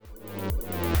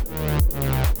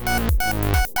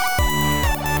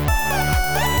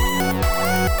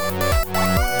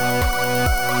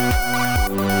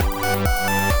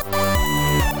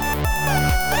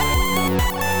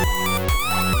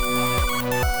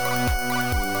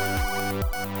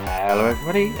Hello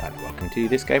everybody, and welcome to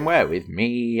This Game Where with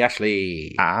me,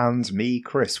 Ashley. And me,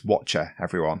 Chris. Watcher,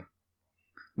 everyone.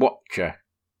 Watcher.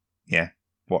 Yeah,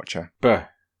 Watcher. Buh.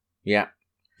 Yeah.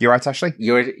 You right, Ashley?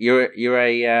 You're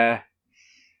a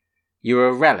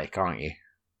relic, aren't you?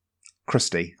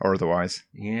 Crusty, or otherwise.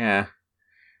 Yeah.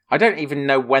 I don't even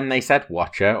know when they said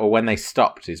Watcher, or when they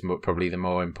stopped is probably the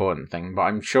more important thing, but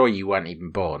I'm sure you weren't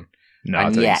even born. No, And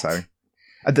I don't yet, think so.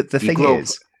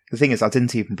 The thing is, I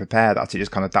didn't even prepare that. It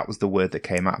just that was the word that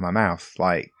came out of my mouth.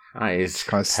 Like, that is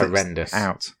kind of horrendous.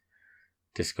 Out.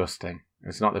 Disgusting.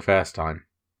 It's not the first time.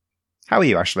 How are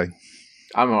you, Ashley?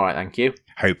 I'm alright, thank you.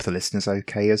 Hope the listener's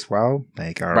okay as well. There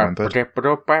you go, remembered. Thank you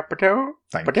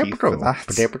for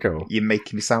that. You're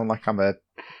making me sound like I'm a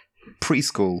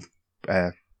preschool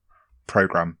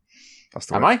program. That's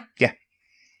the word. Am I? Yeah.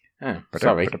 Oh,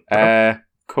 sorry.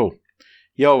 Cool.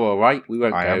 You're alright. We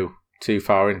won't go too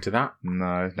far into that.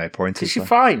 No point. Because you're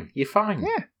fine. You're fine.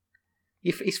 Yeah.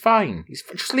 He's fine.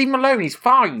 Just leave him alone. He's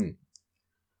fine.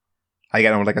 How you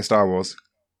getting on with Lego Star Wars?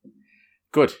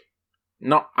 Good.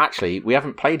 Not actually. We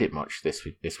haven't played it much this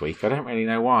week. I don't really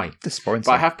know why. Disappointing.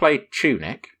 But I have played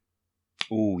Tunic.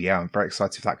 Oh yeah, I'm very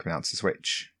excited for that coming out to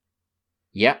Switch.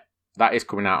 Yeah, that is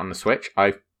coming out on the Switch.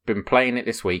 I've been playing it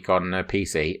this week on a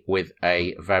PC with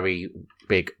a very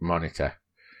big monitor.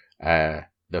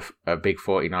 A big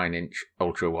 49-inch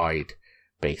ultra-wide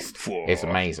beast. Whoa. It's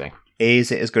amazing.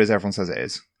 Is it as good as everyone says it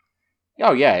is?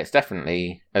 Oh, yeah, it's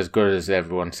definitely as good as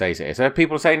everyone says it is. There are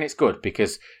people saying it's good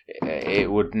because it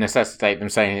would necessitate them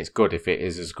saying it's good if it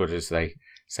is as good as they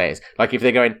say it is. Like, if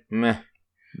they're going, meh,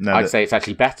 I'd say it's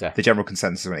actually better. The general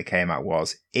consensus when it came out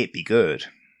was, it'd be good.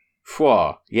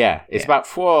 4, yeah. It's about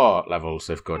 4 levels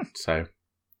of good, so...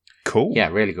 Cool. Yeah,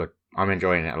 really good. I'm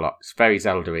enjoying it a lot. It's very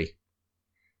Zelda-y.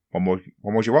 What more do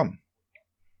you want?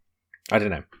 I don't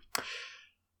know.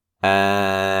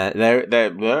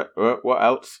 What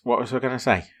else? What was I going to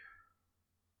say?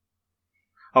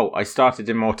 Oh, I started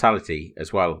Immortality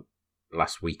as well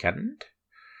last weekend.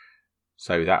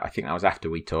 So I think that was after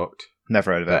we talked.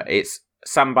 Never heard of it. It's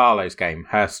Sam Barlow's game,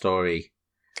 Her Story.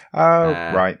 Oh,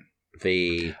 right.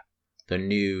 The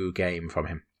new game from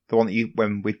him. The one that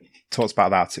when we talked about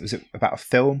that, was it about a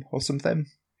film or something?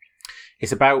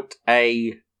 It's about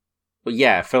a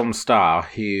film star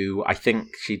who I think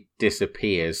she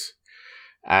disappears,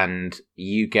 and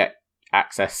you get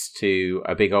access to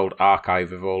a big old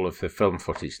archive of all of the film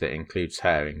footage that includes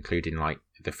her, including like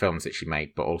the films that she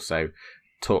made, but also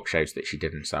talk shows that she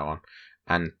did and so on.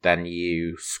 And then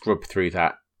you scrub through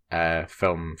that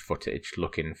film footage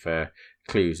looking for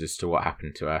clues as to what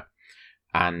happened to her,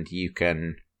 and you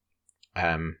can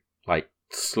like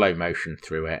slow motion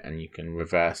through it, and you can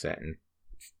reverse it and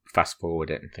fast forward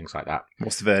it and things like that.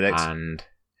 What's the verdict? And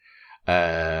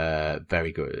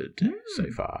very good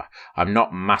so far. I'm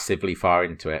not massively far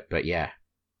into it, but yeah,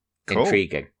 cool.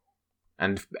 Intriguing,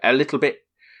 and a little bit.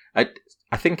 I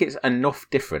think it's enough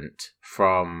different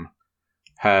from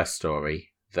Her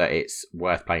Story that it's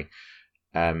worth playing.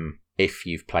 If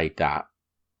you've played that,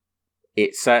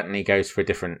 it certainly goes for a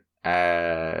different.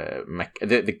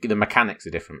 The mechanics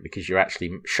are different because you're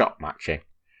actually shot matching.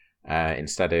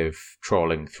 Instead of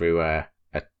trawling through a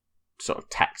sort of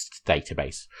text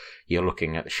database, you're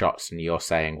looking at the shots and you're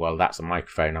saying, well, that's a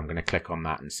microphone, I'm going to click on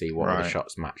that and see what other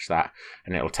shots match that,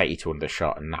 and it'll take you to another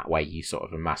shot, and that way you sort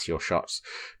of amass your shots.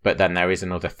 But then there is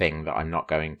another thing that I'm not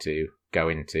going to go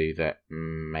into that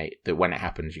when it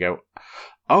happens you go,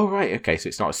 oh right, okay, so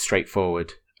it's not as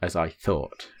straightforward as I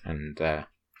thought, and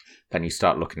then you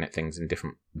start looking at things in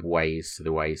different ways to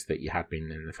the ways that you had been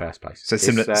in the first place. So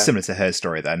similar to Her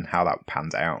Story then, how that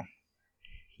panned out.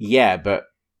 Yeah, but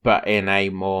in a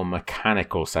more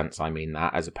mechanical sense, I mean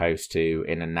that, as opposed to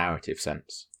in a narrative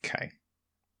sense. Okay.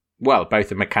 Well, both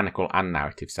a mechanical and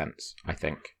narrative sense, I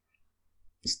think.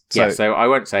 So I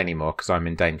won't say any more because I'm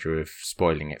in danger of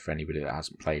spoiling it for anybody that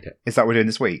hasn't played it. Is that what we're doing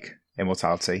this week?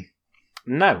 Immortality?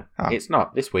 No, It's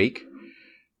not. This week,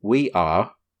 we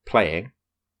are playing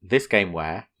This Game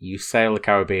Where you sail the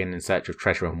Caribbean in search of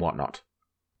treasure and whatnot.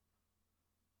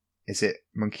 Is it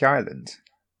Monkey Island?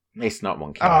 It's not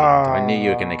Monkey Island. I knew you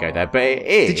were going to go there, but it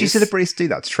is. Did you see the breeze do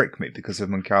that to trick me because of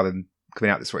Monkey Island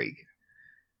coming out this week?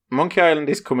 Monkey Island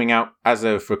is coming out as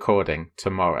of recording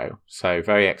tomorrow, so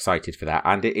very excited for that.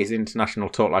 And it is International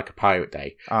Talk Like a Pirate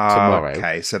Day tomorrow.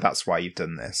 Okay, so that's why you've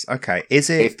done this. Okay, is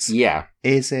it? Yeah.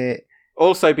 Is it?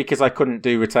 Also because I couldn't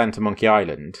do Return to Monkey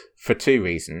Island for 2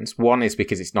 reasons. One is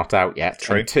because it's not out yet.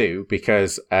 True. And 2,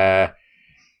 because what's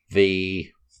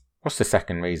the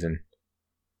second reason?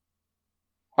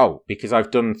 Oh, because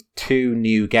I've done 2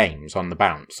 new games on the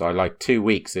bounce. So, like 2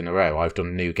 weeks in a row, I've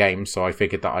done new games. So I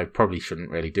figured that I probably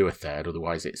shouldn't really do a third.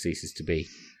 Otherwise, it ceases to be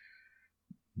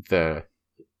it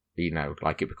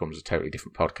becomes a totally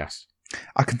different podcast.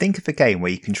 I can think of a game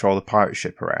where you control a pirate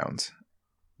ship around,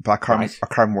 but I can't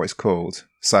remember what it's called.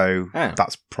 So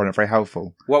that's probably not very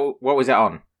helpful. What was it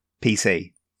on?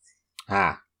 PC.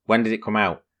 When did it come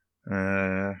out?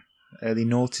 Early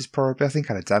noughties, probably. I think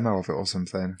I had a demo of it or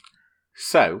something.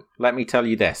 So, let me tell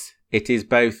you this. It is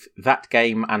both that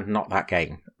game and not that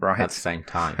game at the same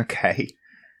time. Okay.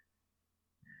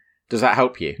 Does that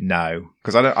help you? No,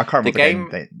 because I can't remember the game.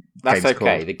 That's okay.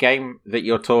 Called. The game that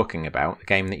you're talking about, the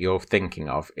game that you're thinking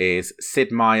of, is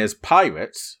Sid Meier's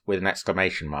Pirates with an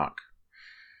exclamation mark.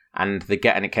 And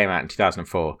it came out in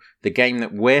 2004. The game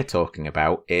that we're talking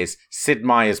about is Sid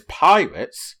Meier's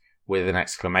Pirates with an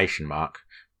exclamation mark.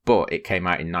 But it came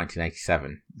out in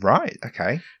 1987. Right,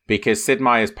 okay. Because Sid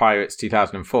Meier's Pirates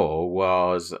 2004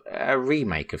 was a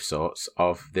remake of sorts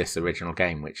of this original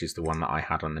game, which is the one that I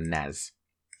had on the NES.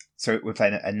 So we're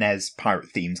playing a NES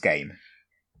pirate-themed game?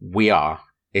 We are.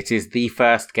 It is the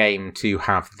first game to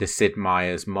have the Sid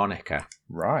Meier's moniker.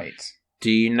 Right. Do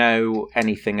you know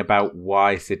anything about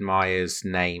why Sid Meier's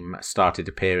name started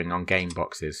appearing on game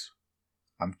boxes?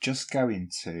 I'm just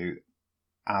going to...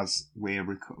 As we're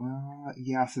I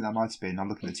think that might have been. I'm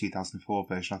looking at the 2004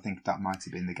 version. I think that might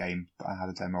have been the game that I had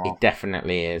a demo of. It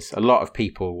definitely is. A lot of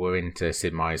people were into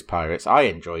Sid Meier's Pirates. I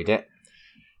enjoyed it.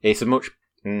 It's a much...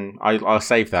 I'll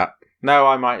save that. No,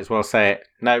 I might as well say it.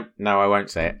 No, I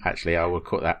won't say it. Actually, I will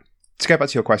cut that. To go back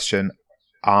to your question,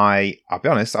 I'll be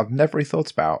honest, I've never really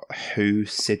thought about who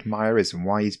Sid Meier is and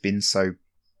why he's been so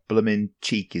blooming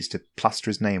cheeky as to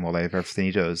plaster his name all over everything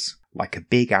he does. Like a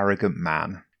big, arrogant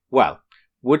man. Well...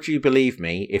 Would you believe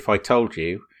me if I told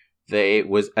you that it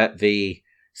was at the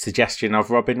suggestion of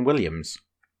Robin Williams?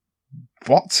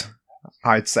 What?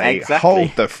 I'd say exactly.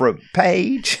 Hold the front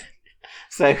page.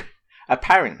 So,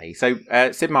 apparently,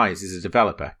 Sid Meier's is a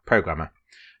developer, programmer,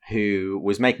 who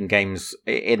was making games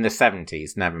in the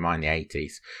 70s, never mind the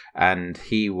 80s. And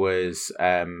he was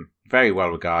very well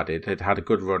regarded, had a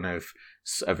good run of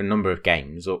a number of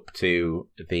games up to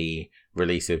the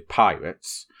release of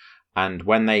Pirates. And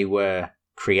when they were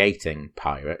creating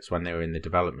Pirates, when they were in the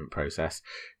development process,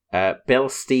 Bill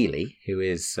Steely, who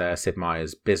is Sid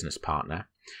Meier's business partner,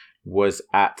 was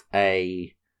at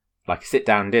a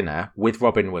sit-down dinner with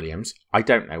Robin Williams. I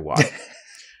don't know why.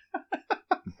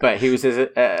 But he was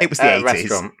at it was the 80s.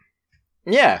 Restaurant.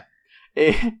 Yeah.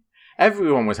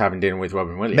 Everyone was having dinner with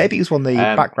Robin Williams. Maybe he was one of the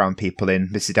background people in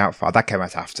Mrs. Doubtfire. That came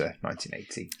out after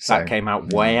 1980. So. That came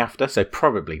out way after, so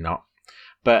probably not.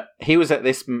 But he was at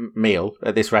this meal,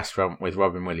 at this restaurant with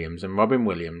Robin Williams, and Robin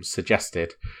Williams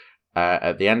suggested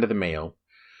at the end of the meal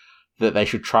that they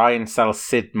should try and sell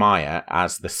Sid Meier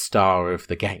as the star of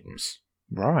the games.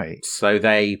 Right. So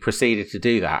they proceeded to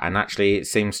do that, and actually it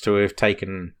seems to have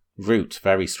taken root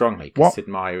very strongly, because Sid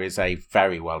Meier is a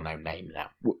very well-known name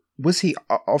now. Was he,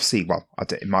 obviously, well,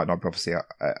 it might not be obviously...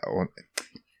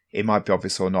 It might be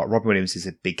obvious or not. Robin Williams is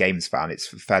a big games fan.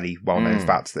 It's a fairly well-known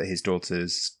fact that his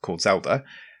daughter's called Zelda.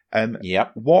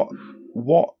 Yep.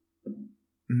 What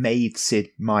made Sid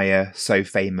Meier so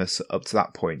famous up to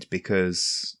that point?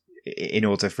 Because in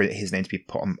order for his name to be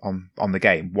put on the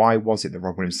game, why was it that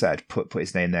Robin Williams said put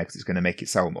his name there because it's going to make it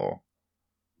sell more?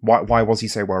 Why was he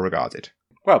so well regarded?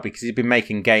 Well, because he'd been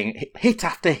making game hit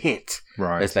after hit,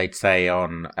 right, as they'd say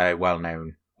on a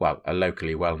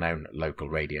locally well-known local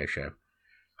radio show.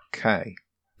 Okay.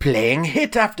 Playing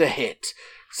hit after hit.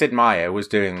 Sid Meier was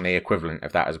doing the equivalent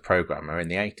of that as a programmer in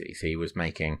the 80s. He was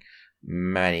making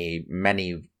many,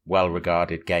 many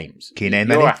well-regarded games. Can you name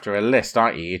You're any? after a list,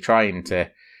 aren't you? You're trying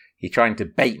to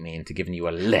bait me into giving you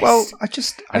a list. Well,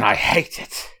 I hate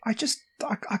it.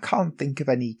 I can't think of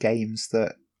any games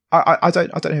that I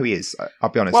don't know who he is. I'll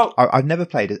be honest. Well, I've never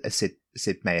played a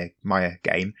Sid Meier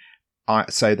game.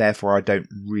 So therefore, I don't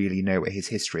really know what his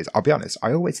history is. I'll be honest,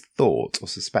 I always thought or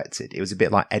suspected it was a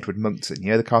bit like Edward Monkton.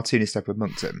 You know the cartoonist Edward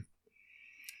Monkton?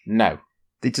 No.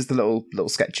 They're just the little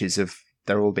sketches of,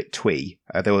 they're all a bit twee.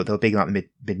 They were big like the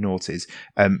mid-noughties.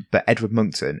 But Edward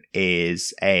Monkton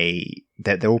is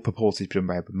they're all purported to be done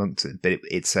by Edward Monkton, but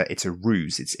it's a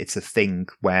ruse. It's a thing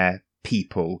where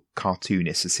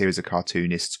a series of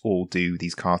cartoonists all do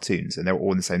these cartoons, and they're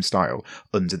all in the same style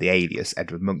under the alias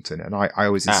Edward Monkton. And I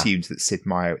always assumed that Sid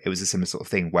Meier, it was a similar sort of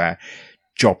thing where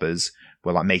jobbers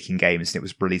were like making games and it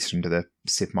was released under the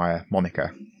Sid Meier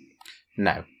moniker.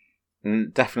 No,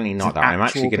 definitely not that. I'm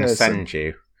actually going to send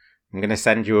you. I'm going to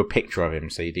send you a picture of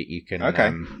him so that you can.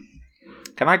 Okay.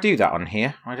 Can I do that on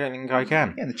here? I don't think I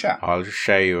can. Yeah, in the chat. I'll just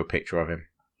show you a picture of him.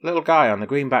 Little guy on the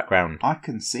green background. I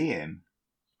can see him.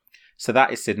 So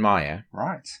that is Sid Meier.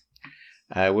 Right.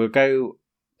 We'll go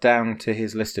down to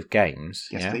his list of games.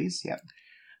 Yes, please. Yep.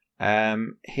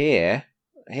 Here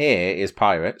is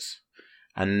Pirates,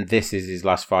 and this is his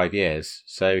last 5 years.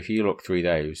 So if you look through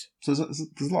those, so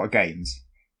there's a lot of games.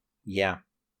 Yeah,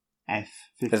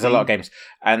 F15. There's a lot of games,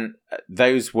 and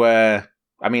those were.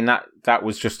 I mean that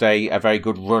was just a very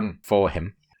good run for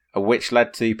him, which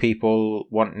led to people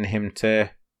wanting him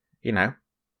to,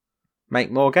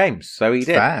 make more games. So he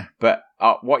did. Fair. But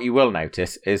what you will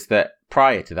notice is that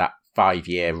prior to that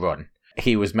 5-year run,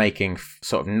 he was making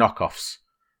sort of knockoffs,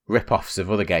 rip-offs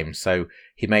of other games. So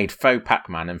he made Faux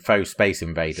Pac-Man and Faux Space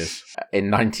Invaders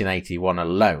in 1981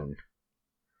 alone.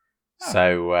 Oh.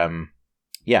 So,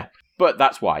 yeah. But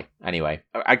that's why, anyway.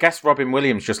 I guess Robin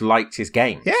Williams just liked his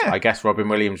games. Yeah. I guess Robin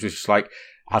Williams was just like,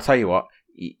 I'll tell you what,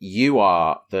 you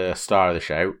are the star of the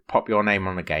show, pop your name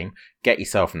on the game, get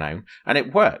yourself known. And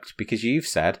it worked, because you've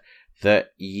said that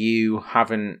you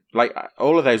haven't, like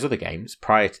all of those other games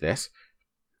prior to this,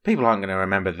 people aren't going to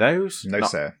remember those. No,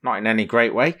 sir. Not in any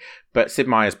great way. But Sid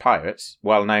Meier's Pirates,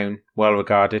 well known, well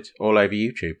regarded, all over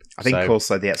YouTube. I think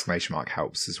also the exclamation mark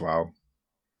helps as well.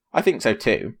 I think so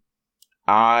too.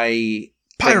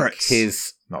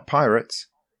 Pirates! Not pirates.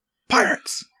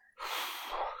 Pirates!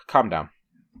 Calm down.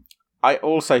 I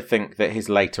also think that his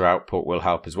later output will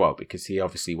help as well, because he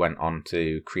obviously went on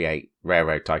to create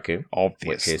Railroad Tycoon.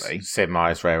 Obviously. Which is Sid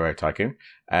Meier's Railroad Tycoon.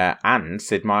 And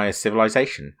Sid Meier's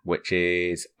Civilization, which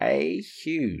is a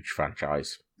huge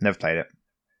franchise. Never played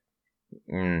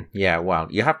it. Yeah, well,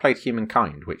 you have played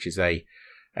Humankind, which is an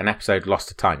episode lost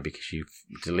to time because you've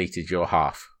deleted your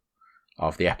half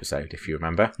of the episode, if you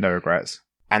remember. No regrets.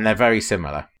 And they're very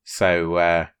similar,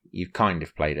 so you've kind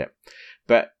of played it.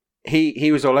 But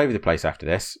he was all over the place after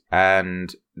this,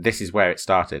 and this is where it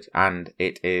started, and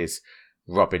it is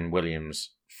Robin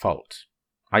Williams' fault.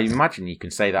 I imagine you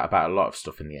can say that about a lot of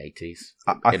stuff in the 80s.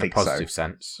 I in think a positive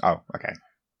sense. Oh, okay.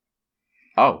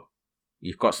 Oh,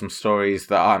 you've got some stories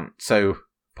that aren't so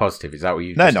positive. Is that what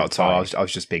you? No, not at all. I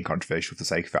was just being controversial for the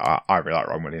sake of it. I really like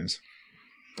Robin Williams.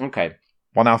 Okay.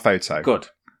 1 Hour Photo. Good.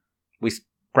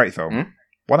 Great film.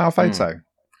 1 Hour Photo.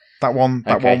 That one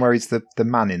where he's the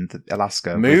man in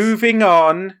Alaska. Moving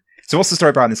on. So what's the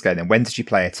story behind this game then? When did you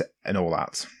play it and all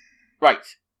that? Right.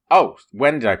 Oh,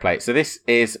 when did I play it? So this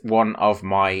is one of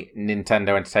my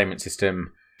Nintendo Entertainment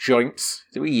System joints.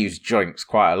 We use joints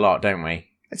quite a lot, don't we?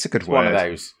 It's a good word. One of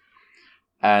those.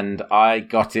 And I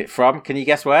got it from, can you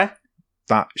guess where?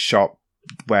 That shop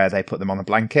where they put them on a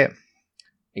blanket.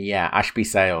 Yeah, Ashby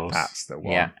Sales. That's the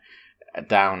one. Yeah,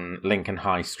 down Lincoln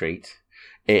High Street.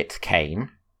 It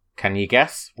came. Can you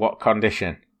guess what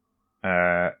condition?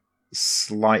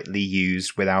 Slightly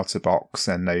used without a box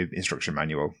and no instruction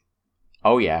manual.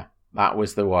 Oh yeah, that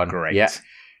was the one. Great. Yeah.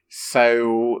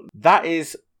 So that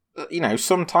is,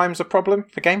 sometimes a problem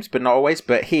for games, but not always.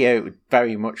 But here,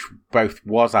 very much both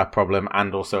was a problem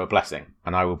and also a blessing.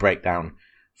 And I will break down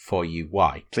for you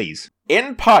why. Please.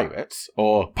 In Pirates,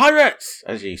 or Pirates,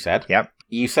 as you said, yep.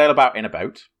 You sail about in a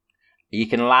boat. You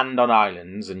can land on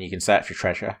islands and you can search for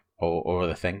treasure or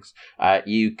other things.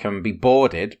 You can be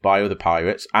boarded by other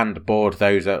pirates and board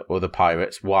those other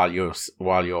pirates while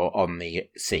you're on the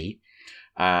sea,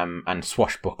 and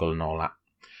swashbuckle and all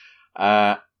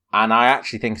that. And I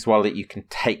actually think as well that you can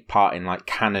take part in like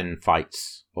cannon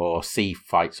fights or sea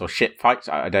fights or ship fights.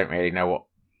 I don't really know what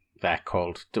they're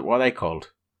called. What are they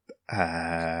called?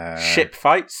 Ship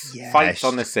fights? Yeah, fights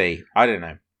on the sea. I don't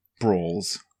know.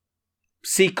 Brawls.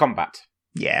 Sea combat.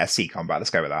 Yeah, sea combat. Let's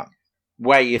go with that.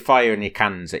 Where you're firing your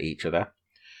cannons at each other.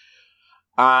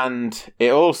 And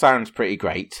it all sounds pretty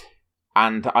great.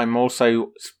 And I'm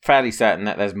also fairly certain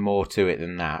that there's more to it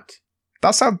than that.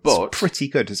 That sounds pretty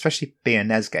good, especially being a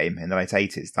NES game in the late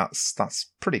 80s.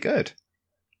 That's pretty good.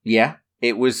 Yeah,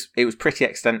 it was pretty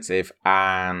extensive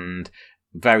and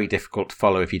very difficult to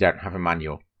follow if you don't have a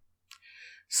manual.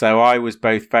 So I was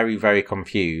both very, very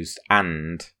confused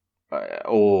and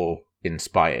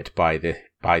awe-inspired by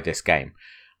this game.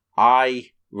 I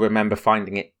remember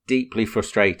finding it deeply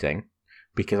frustrating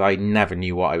because I never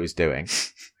knew what I was doing.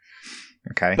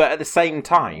 Okay. But at the same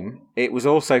time, it was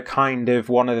also kind of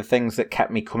one of the things that kept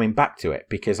me coming back to it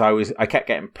because I kept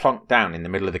getting plonked down in the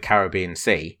middle of the Caribbean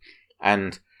Sea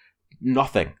and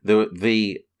nothing.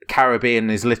 The Caribbean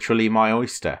is literally my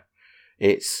oyster.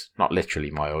 It's not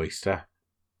literally my oyster.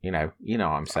 You know what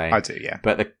I'm saying. I do, yeah.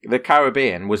 But the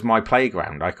Caribbean was my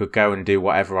playground. I could go and do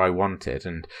whatever I wanted,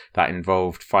 and that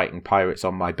involved fighting pirates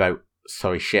on my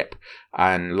ship,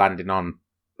 and landing on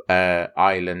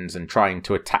islands and trying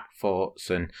to attack forts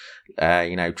and,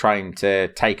 trying to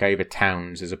take over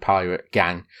towns as a pirate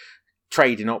gang,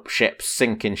 trading up ships,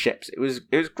 sinking ships. It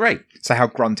was great. So how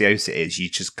grandiose it is, you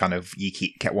just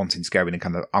kept wanting to go in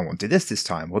and I want to do this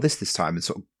time, or this time, and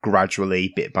sort of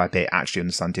gradually, bit by bit, actually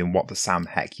understanding what the Sam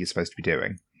heck you're supposed to be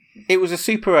doing. It was a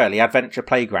super early adventure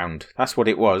playground. That's what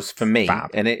it was for me.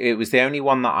 Fab. And it was the only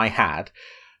one that I had.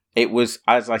 It was,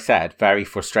 as I said, very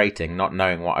frustrating not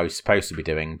knowing what I was supposed to be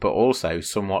doing, but also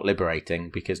somewhat liberating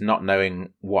because not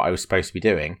knowing what I was supposed to be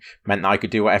doing meant that I could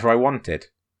do whatever I wanted,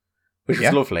 which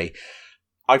was lovely.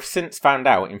 I've since found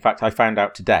out, in fact, I found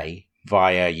out today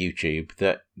via YouTube,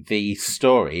 that the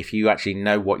story, if you actually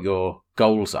know what your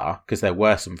goals are, because there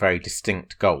were some very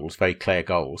distinct goals, very clear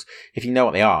goals, if you know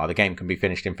what they are, the game can be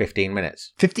finished in 15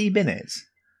 minutes. 15 minutes?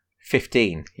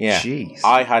 15, yeah. Jeez.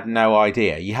 I had no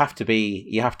idea. You have to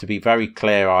be very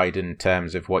clear-eyed in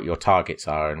terms of what your targets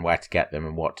are and where to get them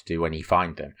and what to do when you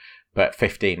find them. But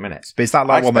 15 minutes. But is that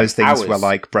like one of those things where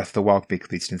like Breath of the Wild can be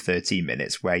completed in 13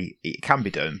 minutes, where it can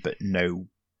be done, but no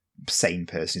sane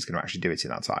person is going to actually do it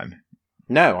in that time?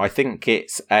 No, I think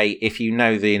it's if you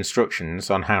know the instructions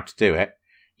on how to do it,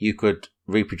 you could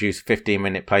reproduce a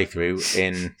 15-minute playthrough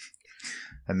in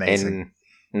Amazing.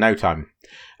 In no time.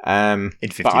 In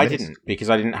 15 but I minutes? didn't, because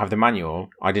I didn't have the manual.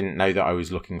 I didn't know that I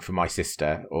was looking for my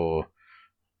sister or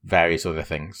various other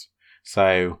things.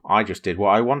 So I just did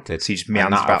what I wanted. So you just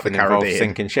meandered about the Caribbean.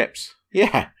 Sinking ships.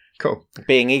 Yeah. Cool.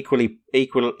 Being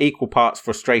equal parts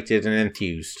frustrated and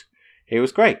enthused. It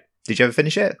was great. Did you ever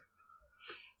finish it?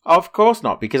 Of course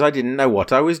not, because I didn't know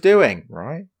what I was doing.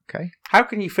 Right. Okay. How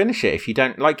can you finish it if you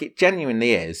don't... Like, it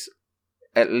genuinely is,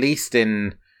 at least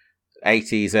in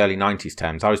 80s, early 90s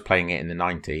terms. I was playing it in the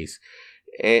 90s.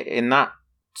 In that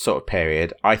sort of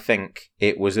period, I think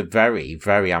it was a very,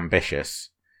 very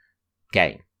ambitious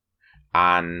game.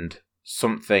 And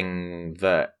something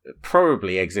that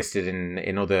probably existed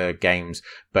in other games,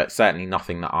 but certainly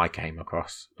nothing that I came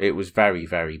across. It was very,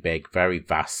 very big, very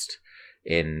vast,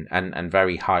 and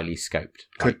very highly scoped.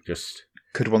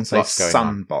 Could one say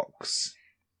sandbox?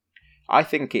 I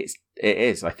think it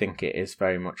is. I think it is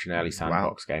very much an early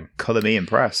sandbox game. Colour me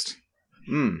impressed.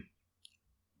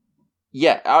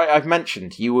 Yeah, I've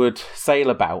mentioned you would sail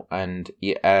about, and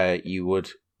you're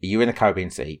in the Caribbean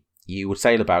Sea. You would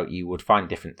sail about, you would find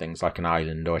different things like an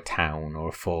island or a town or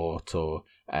a fort or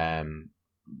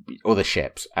other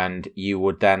ships, and you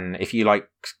would then, if you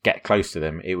get close to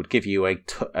them, it would give you a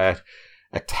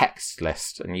text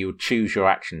list, and you would choose your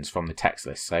actions from the text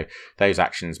list. So those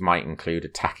actions might include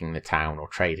attacking the town or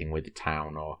trading with the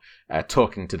town or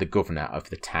talking to the governor of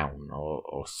the town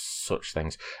or such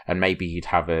things. And maybe you'd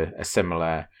have a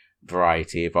similar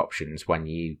variety of options when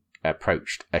you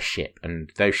approached a ship,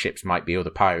 and those ships might be other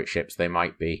pirate ships, they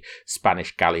might be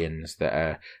Spanish galleons that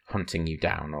are hunting you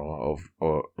down, or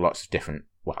lots of different,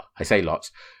 well, I say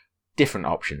lots, different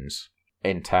options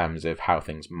in terms of how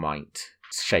things might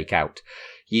shake out.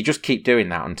 You just keep doing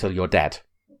that until you're dead.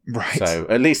 Right. So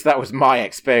at least that was my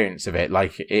experience of it.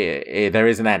 Like, there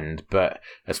is an end, but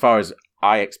as far as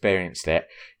I experienced it,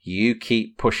 you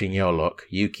keep pushing your luck,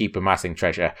 you keep amassing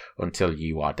treasure until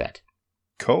you are dead.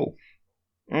 Cool.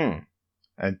 And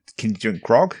can you drink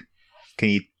grog? Can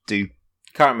you do...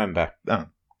 Can't remember. Oh.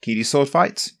 Can you do sword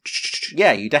fights?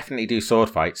 Yeah, you definitely do sword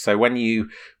fights. So when you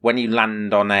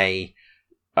land on an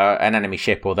enemy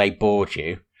ship, or they board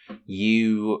you,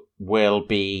 you will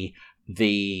be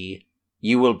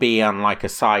on like a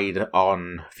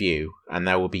side-on view, and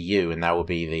there will be you, and there will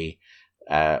be the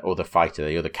other fighter,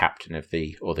 the other captain of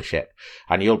the other ship,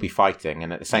 and you'll be fighting,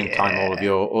 and at the same time all of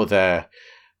your other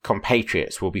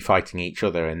compatriots will be fighting each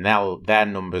other, and their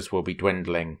numbers will be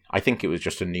dwindling. I think it was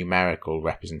just a numerical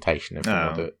representation of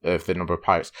the number of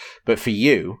pirates. But for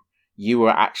you were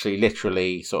actually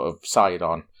literally sort of side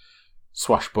on,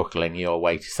 swashbuckling your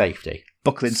way to safety.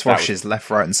 Buckling swashes left,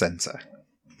 right, and centre.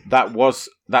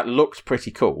 That looked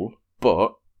pretty cool,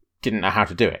 but didn't know how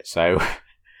to do it, so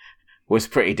was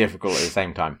pretty difficult at the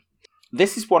same time.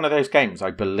 This is one of those games,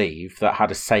 I believe, that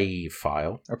had a save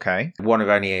file. Okay. One of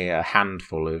only a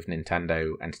handful of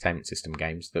Nintendo Entertainment System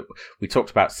games that we talked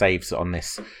about saves on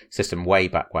this system way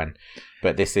back when,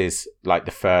 but this is like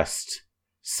the first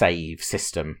save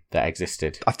system that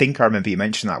existed. I think I remember you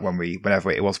mentioned that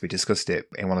whenever it was we discussed it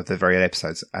in one of the very early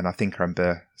episodes, and I think I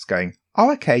remember going,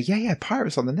 "Oh, okay, yeah,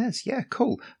 Pirates on the NES, yeah,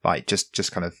 cool." Like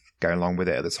just kind of going along with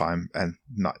it at the time and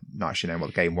not actually knowing what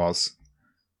the game was.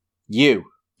 You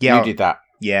did that.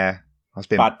 Yeah, I was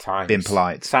being bad times. Being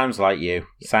polite. Sounds like you.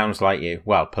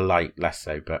 Well, polite less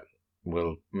so, but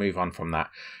we'll move on from that.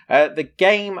 The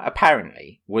game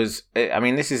apparently was,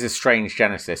 this is a strange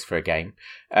genesis for a game.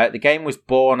 The game was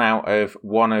born out of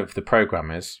one of the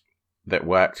programmers that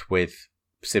worked with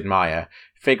Sid Meier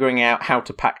figuring out how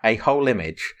to pack a whole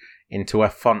image into a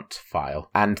font file.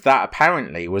 And that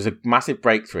apparently was a massive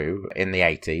breakthrough in the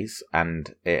 80s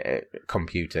and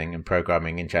computing and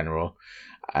programming in general.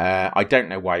 I don't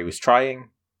know why he was trying,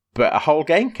 but a whole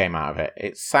game came out of it.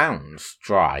 It sounds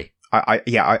dry. I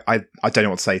don't know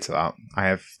what to say to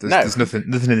that. There's nothing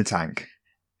in the tank.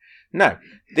 No.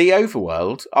 The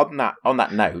overworld, on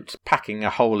that note, packing a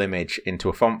whole image into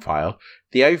a font file,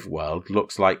 the overworld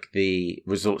looks like the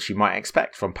results you might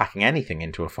expect from packing anything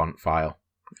into a font file.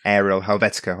 Arial,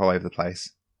 Helvetica all over the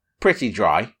place. Pretty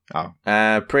dry. Oh.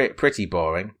 Pretty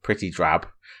boring, pretty drab.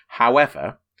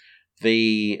 However,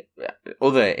 the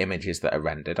other images that are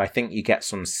rendered, I think you get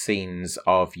some scenes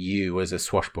of you as a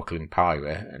swashbuckling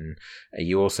pirate, and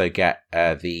you also get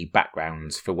the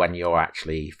backgrounds for when you're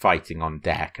actually fighting on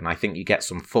deck, and I think you get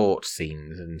some fort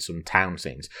scenes and some town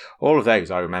scenes. All of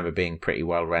those I remember being pretty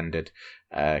well rendered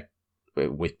in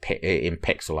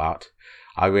pixel art.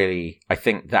 I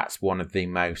think that's one of the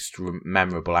most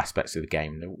memorable aspects of the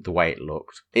game, the way it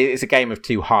looked. It's a game of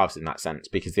two halves in that sense,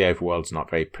 because the overworld's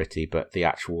not very pretty, but the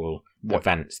actual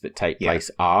events that take place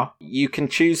are. You can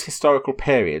choose historical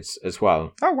periods as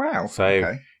well. Oh, wow. So,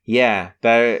 okay. Yeah,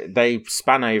 they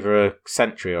span over a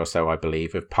century or so, I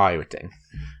believe, of pirating.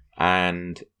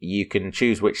 And you can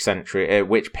choose which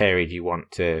period you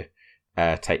want to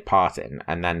take part in,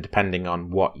 and then depending on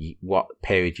what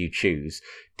period you choose,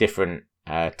 different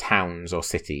towns or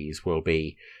cities will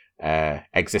be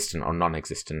existent or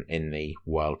non-existent in the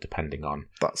world, depending on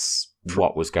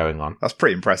what was going on. That's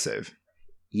pretty impressive.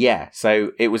 Yeah,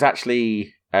 so it was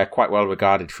actually quite well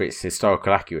regarded for its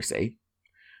historical accuracy,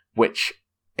 which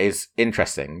is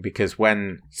interesting because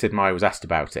when Sid Meier was asked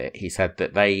about it, he said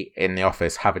that they in the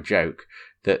office have a joke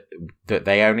that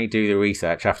they only do the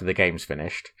research after the game's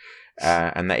finished,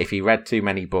 and that if he read too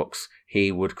many books,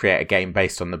 he would create a game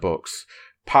based on the books.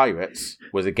 Pirates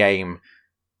was a game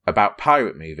about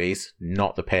pirate movies,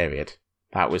 not the period.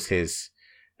 That was his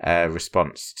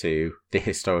response to the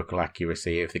historical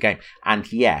accuracy of the game.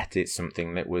 And yet, it's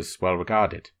something that was well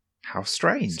regarded. How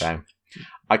strange. So,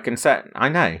 I can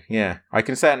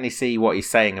certainly see what he's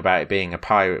saying about it being a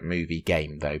pirate movie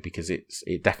game, though, because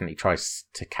it definitely tries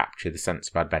to capture the sense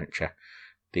of adventure,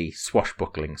 the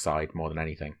swashbuckling side more than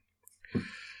anything.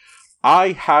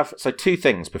 So two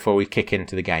things before we kick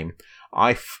into the game.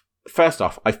 First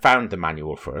off, I found the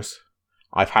manual for us.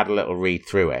 I've had a little read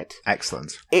through it.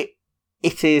 Excellent.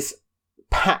 It is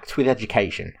packed with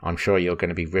education. I'm sure you're going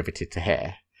to be riveted to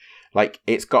hear. Like,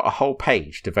 it's got a whole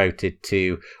page devoted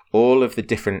to all of the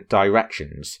different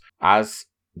directions as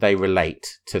they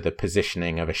relate to the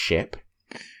positioning of a ship.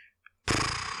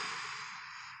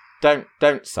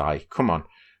 Don't sigh. Come on.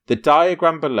 The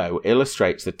diagram below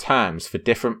illustrates the terms for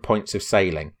different points of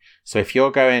sailing. So if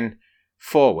you're going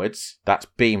forwards, that's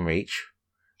beam reach,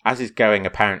 as is going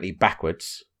apparently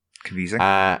backwards. Confusing.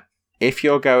 If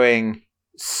you're going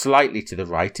slightly to the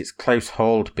right, it's close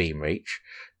hold beam reach.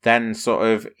 Then sort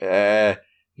of,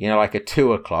 like a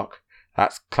 2 o'clock,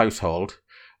 that's close hold.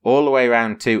 All the way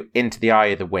around to into the eye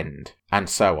of the wind, and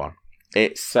so on.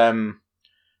 It's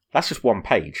that's just one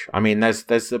page. I mean,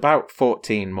 there's about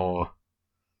 14 more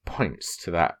points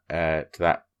to that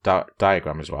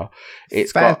diagram as well.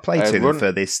 It's fair got play to them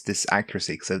for this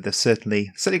accuracy, so they've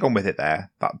certainly gone with it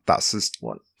there. That's as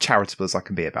charitable as I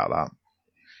can be about that.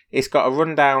 It's got a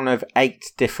rundown of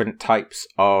 8 different types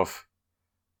of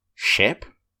ship,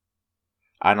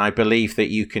 and I believe that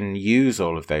you can use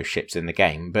all of those ships in the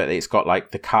game, but it's got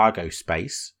like the cargo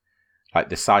space, like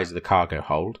the size of the cargo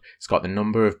hold. It's got the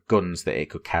number of guns that it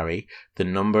could carry, the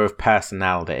number of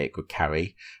personnel that it could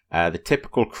carry, the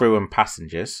typical crew and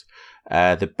passengers,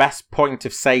 the best point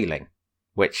of sailing,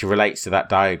 which relates to that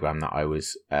diagram that I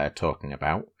was talking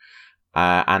about,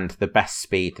 and the best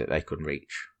speed that they could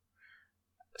reach.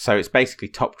 So it's basically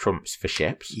top trumps for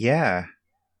ships. Yeah.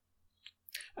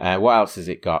 What else has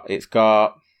it got? It's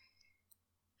got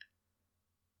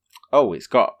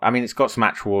some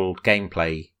actual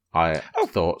gameplay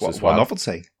thoughts as well. What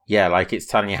novelty. Yeah, like it's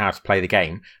telling you how to play the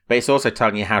game, but it's also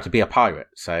telling you how to be a pirate,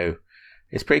 so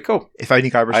it's pretty cool. If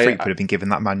only Guybrush Threepwood would have been given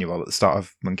that manual at the start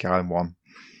of Monkey Island 1.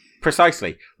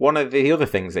 Precisely. One of the other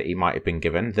things that he might have been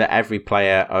given, that every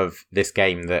player of this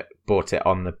game that bought it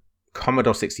on the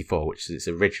Commodore 64, which is its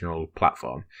original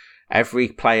platform, every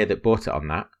player that bought it on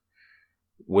that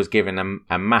was given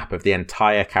a map of the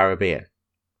entire Caribbean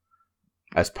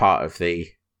as part of the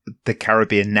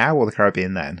Caribbean now or the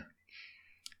Caribbean then?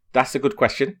 That's a good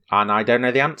question, and I don't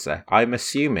know the answer. I'm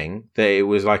assuming that it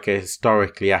was like a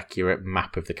historically accurate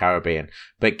map of the Caribbean.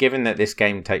 But given that this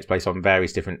game takes place on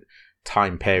various different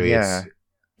time periods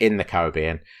in the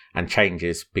Caribbean and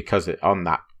changes because on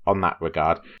that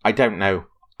regard, I don't know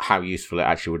how useful it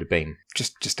actually would have been.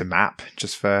 Just a map,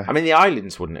 just for... I mean, the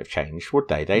islands wouldn't have changed, would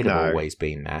they? They'd have always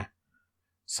been there.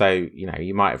 So,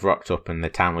 you might have rocked up and the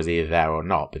town was either there or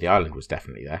not, but the island was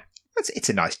definitely there. It's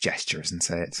a nice gesture, isn't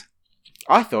it?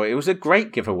 I thought it was a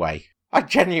great giveaway. I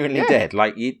genuinely did.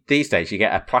 Like, these days you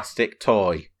get a plastic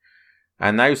toy,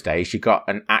 and those days you got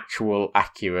an actual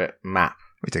accurate map.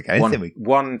 We don't get anything.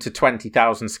 1 to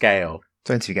 20,000 scale.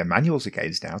 Don't even get manuals of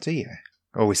games now, do you?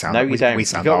 Oh, we sound... No, you don't. We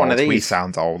sound got old. One of these. We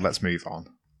sound old. Let's move on.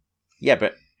 Yeah,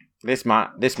 but this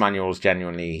manual is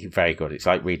genuinely very good. It's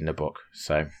like reading a book.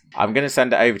 So I'm going to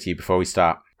send it over to you before we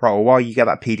start. Right, well, while you get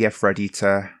that PDF ready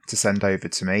to send over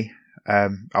to me,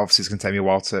 obviously it's going to take me a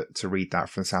while to read that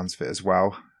from the sounds of it as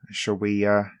well. Shall we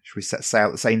set sail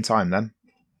at the same time then?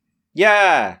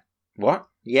 Yeah! What?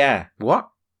 Yeah. What?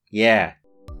 Yeah.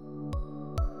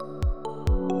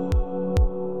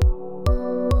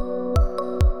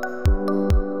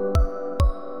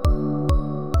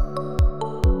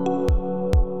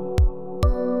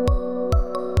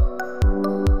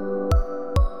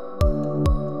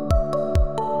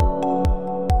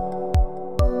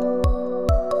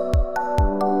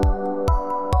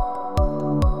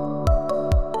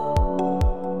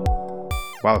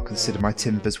 Well, consider my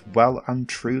timbers well and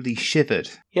truly shivered.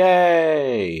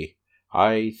 Yay!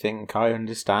 I think I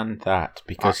understand that,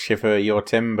 because shiver your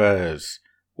timbers.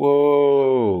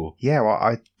 Whoa! Yeah,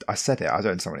 well, I said it. I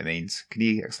don't understand what it means. Can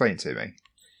you explain it to me?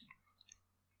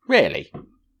 Really?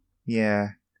 Yeah.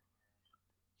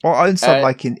 Well, I understand,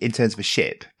 like, in terms of a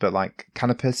ship, but, like, can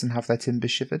a person have their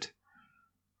timbers shivered?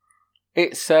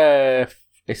 It's a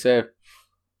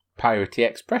piratey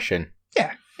expression.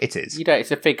 Yeah. It is.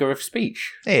 It's a figure of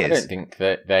speech. It is. I don't think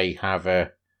that they have a...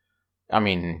 I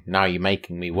mean, now you're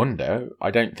making me wonder.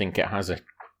 I don't think it has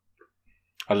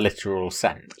a literal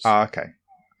sense. Ah, okay.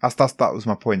 That was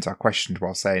my point. I questioned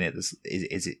while saying it. Is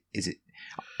it?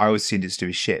 I always assumed it's to do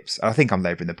with ships. And I think I'm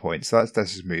labouring the point, so let's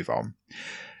just move on.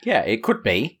 Yeah, it could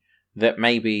be that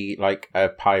maybe like a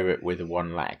pirate with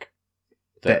one leg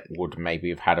that would maybe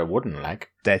have had a wooden leg.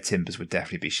 Their timbers would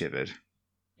definitely be shivered.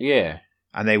 Yeah.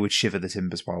 And they would shiver the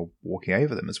timbers while walking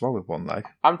over them as well with one leg.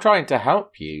 I'm trying to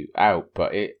help you out,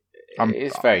 but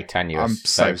it's very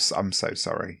tenuous. I'm so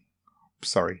sorry.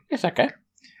 Sorry. It's okay.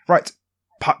 Right.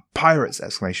 Pirates!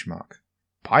 Exclamation mark.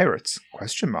 Pirates?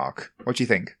 Question mark. What do you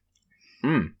think?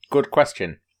 Good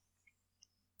question.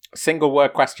 Single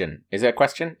word question. Is it a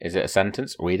question? Is it a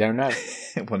sentence? We don't know.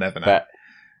 We'll never know. But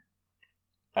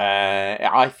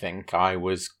I think I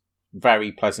was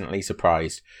very pleasantly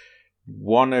surprised.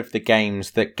 One of the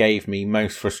games that gave me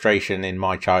most frustration in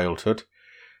my childhood,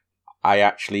 I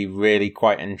actually really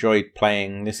quite enjoyed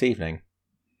playing this evening.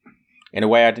 In a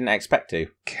way I didn't expect to.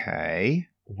 Okay.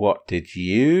 What did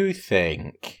you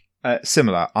think?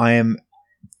 Similar. I am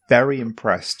very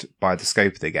impressed by the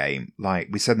scope of the game. Like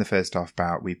we said in the first half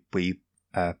about, we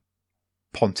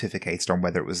pontificated on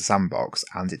whether it was a sandbox,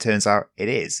 and it turns out it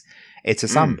is. It's a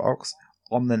sandbox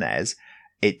on the NES.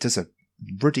 It does a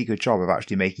really good job of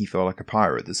actually making you feel like a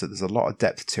pirate. There's a lot of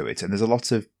depth to it, and there's a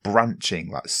lot of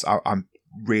branching. Like I'm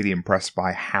really impressed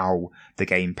by how the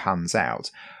game pans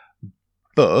out.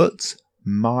 But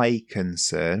my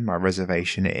concern, my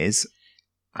reservation is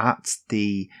at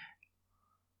the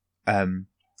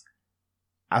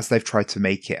as they've tried to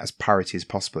make it as piratey as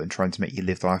possible and trying to make you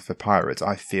live the life of a pirate,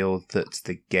 I feel that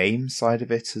the game side of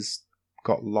it has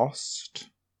got lost.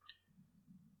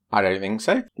 I don't think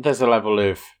so. There's a level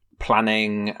of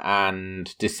planning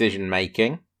and decision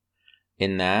making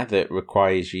in there that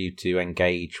requires you to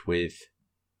engage with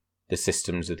the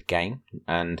systems of the game,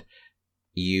 and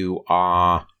you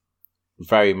are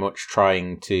very much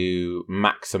trying to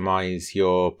maximize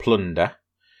your plunder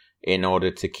in order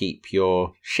to keep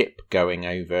your ship going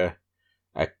over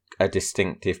a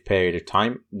distinctive period of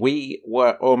time. We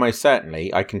were almost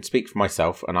certainly, I can speak for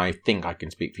myself, and I think I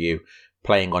can speak for you,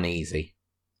 playing on easy.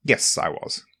 Yes, I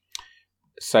was.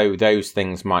 So those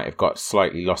things might have got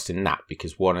slightly lost in that,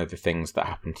 because one of the things that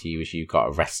happened to you is you got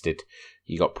arrested,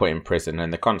 you got put in prison,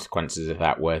 and the consequences of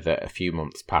that were that a few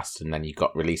months passed and then you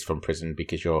got released from prison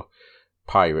because your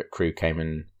pirate crew came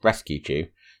and rescued you.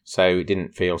 So it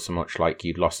didn't feel so much like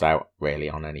you'd lost out really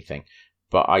on anything.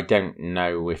 But I don't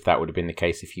know if that would have been the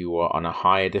case if you were on a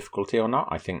higher difficulty or not.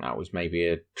 I think that was maybe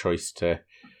a choice to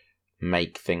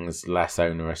make things less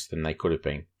onerous than they could have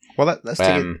been. Well, let's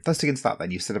dig into that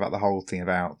then. You said about the whole thing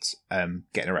about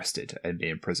getting arrested and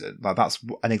being in prison. Like, that's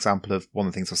an example of one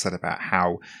of the things I said about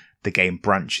how the game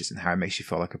branches and how it makes you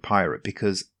feel like a pirate,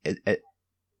 because at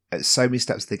so many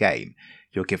steps of the game,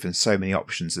 you're given so many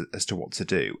options as to what to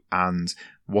do, and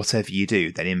whatever you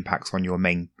do then impacts on your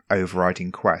main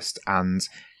overriding quest, and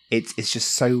it's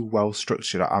just so well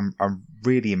structured. I'm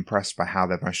really impressed by how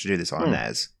they've managed to do this on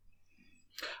NES.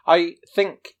 I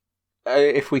think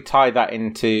if we tie that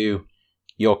into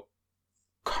your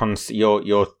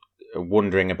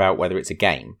wondering about whether it's a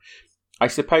game, I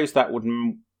suppose that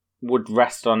would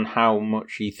rest on how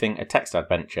much you think a text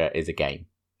adventure is a game,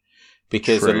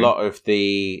 because a lot of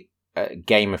the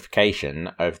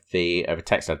gamification of a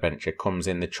text adventure comes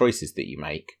in the choices that you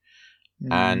make,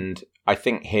 and I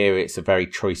think here it's a very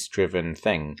choice-driven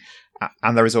thing.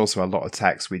 And there is also a lot of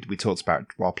text. We talked about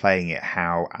while playing it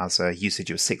how, as a usage,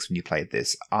 you were 6 when you played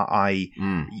this.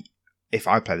 If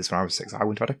I played this when I was 6, I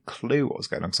wouldn't have had a clue what was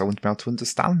going on, because I wouldn't be able to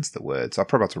understand the words. I'd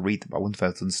probably be able to read them, but I wouldn't have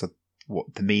able to understand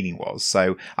what the meaning was.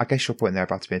 So I guess your point there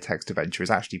about it being a text adventure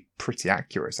is actually pretty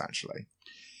accurate, actually.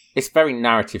 It's very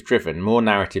narrative-driven, more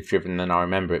narrative-driven than I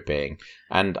remember it being.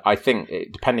 And I think,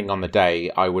 depending on the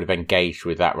day, I would have engaged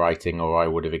with that writing, or I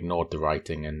would have ignored the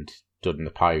writing and done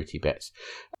the piratey bits.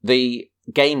 The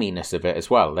gaminess of it as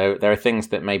well. There are things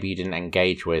that maybe you didn't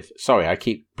engage with. Sorry, I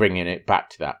keep bringing it back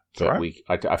to that, but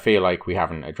I feel like we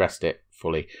haven't addressed it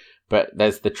fully. But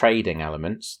there's the trading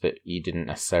elements that you didn't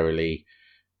necessarily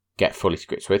get fully to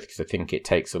grips with, because I think it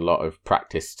takes a lot of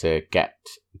practice to get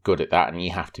good at that, and you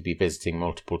have to be visiting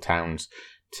multiple towns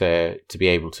to be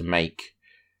able to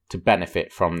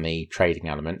benefit from the trading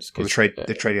elements. Well,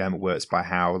 the trading element works by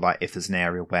how, like, if there's an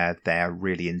area where they're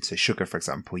really into sugar, for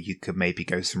example, you could maybe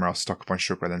go somewhere else, stock up on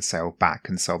sugar, and then sail back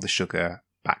and sell the sugar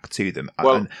back to them.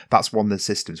 Well, and that's one of the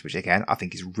systems which, again, I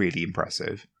think is really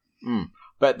impressive.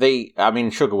 But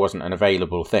sugar wasn't an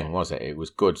available thing, was it? It was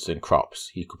goods and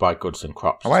crops. You could buy goods and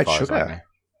crops. Oh, I had sugar.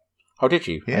 Oh, did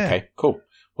you? Yeah. Okay, cool.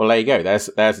 Well, there you go. There's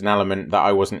an element that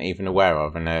I wasn't even aware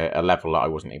of, and a level that I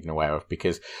wasn't even aware of,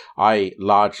 because I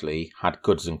largely had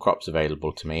goods and crops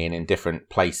available to me, and in different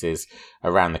places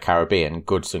around the Caribbean,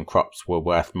 goods and crops were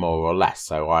worth more or less.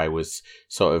 So I was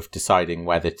sort of deciding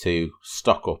whether to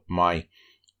stock up my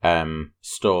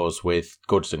stores with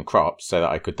goods and crops so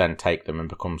that I could then take them and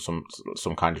become some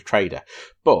kind of trader.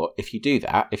 But if you do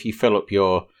that, if you fill up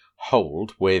your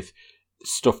hold with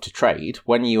stuff to trade,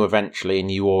 when you eventually, and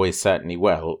you always certainly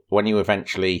will, when you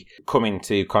eventually come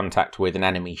into contact with an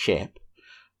enemy ship,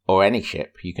 or any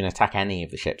ship, you can attack any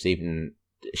of the ships, even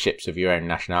ships of your own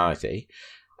nationality,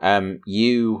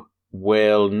 you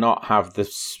will not have the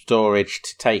storage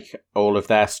to take all of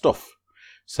their stuff.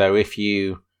 So if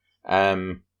you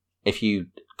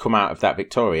come out of that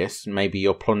victorious, maybe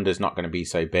your plunder's not going to be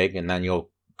so big, and then your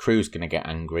crew's going to get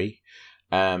angry.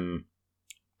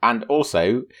 And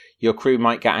also, your crew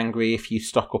might get angry if you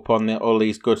stock up on all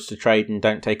these goods to trade and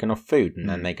don't take enough food, and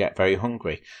then they get very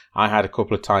hungry. I had a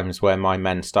couple of times where my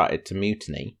men started to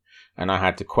mutiny, and I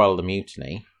had to quell the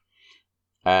mutiny.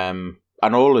 And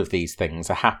all of these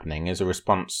things are happening as a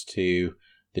response to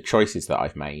the choices that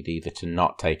I've made, either to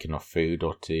not take enough food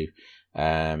or to,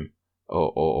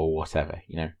 or whatever,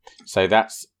 you know. So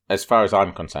that's, as far as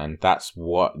I'm concerned, that's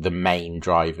what the main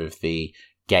drive of the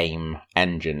game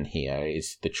engine here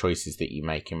is, the choices that you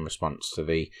make in response to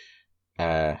the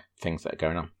things that are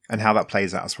going on. And how that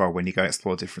plays out as well when you go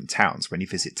explore different towns. When you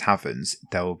visit taverns,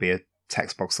 there will be a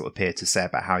text box that will appear to say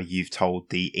about how you've told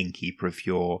the innkeeper of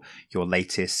your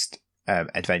latest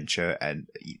adventure, and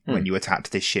when you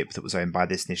attacked this ship that was owned by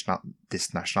this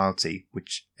nationality,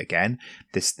 which again,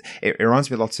 it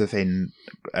reminds me a lot of in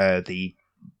the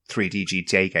 3D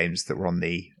GTA games that were on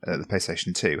the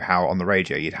PlayStation 2, how on the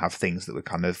radio you'd have things that would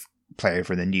kind of play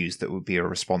over in the news that would be a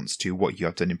response to what you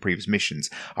have done in previous missions.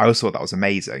 I always thought that was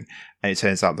amazing, and it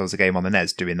turns out there was a game on the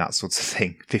NES doing that sort of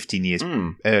thing 15 years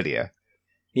earlier.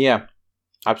 Yeah,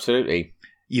 absolutely.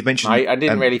 You mentioned I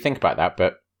didn't really think about that,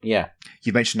 but yeah.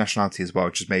 You mentioned nationality as well,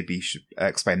 just maybe you should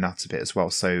explain that a bit as well.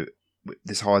 So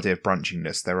this whole idea of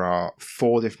branchingness, there are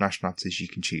 4 different nationalities you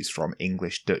can choose from: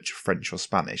 English, Dutch, French or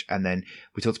Spanish. And then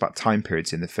we talked about time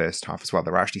periods in the first half as well.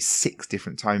 There are actually 6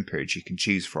 different time periods you can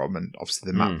choose from, and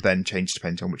obviously the map then changes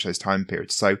depending on which of those time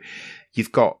periods. So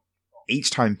you've got each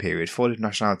time period, 4 different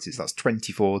nationalities, that's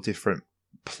 24 different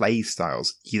play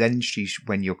styles. You then introduce,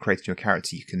 when you're creating your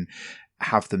character, you can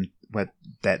have them where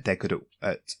they're good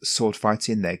at sword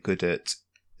fighting, they're good at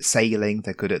sailing,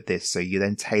 they're good at this, so you're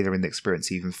then tailoring the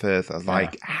experience even further.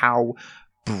 Like, how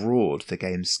broad the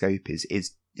game's scope is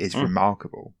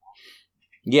remarkable.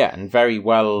 Yeah, and very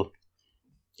well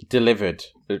delivered,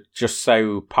 just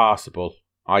so passable.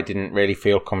 I didn't really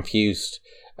feel confused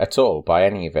at all by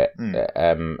any of it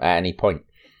at any point.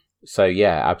 So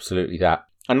yeah, absolutely that.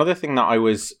 Another thing that I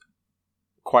was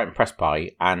quite impressed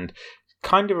by, and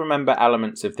kind of remember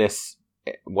elements of this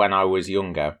when I was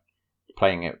younger,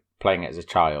 playing it as a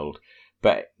child,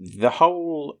 but the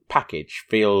whole package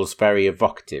feels very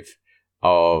evocative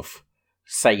of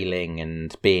sailing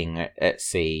and being at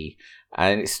sea.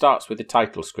 And it starts with the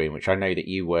title screen, which I know that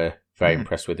you were very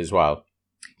impressed with as well.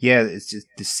 Yeah, it's just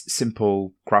this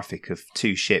simple graphic of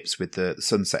two ships with the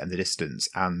sunset in the distance,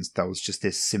 and there was just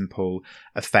this simple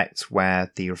effect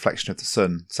where the reflection of the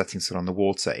sun, setting sun on the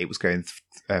water, it was going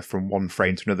from one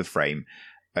frame to another frame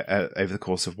over the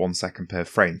course of 1 second per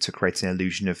frame to create an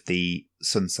illusion of the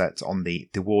sunset on the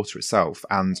water itself.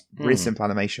 And really simple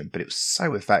animation, but it was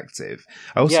so effective.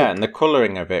 And the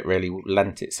colouring of it really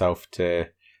lent itself to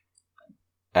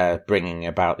bringing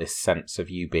about this sense of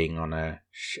you being on a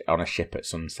ship at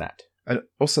sunset. And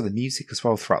also the music as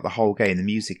well throughout the whole game. The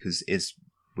music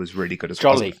was really good as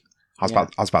well. Jolly. I was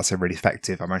about to say really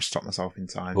effective. I managed to stop myself in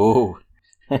time. Ooh.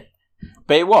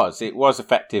 But it was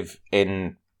effective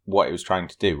in what it was trying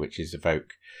to do, which is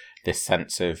evoke this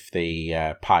sense of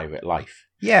the pirate life.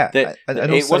 Yeah.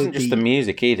 And it wasn't just the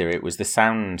music either. It was the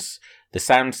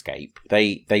soundscape.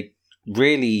 They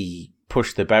really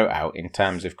pushed the boat out in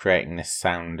terms of creating this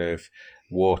sound of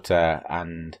water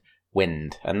and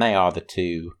wind, and they are the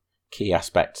two key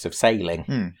aspects of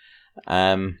sailing.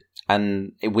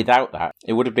 And without that,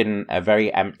 it would have been a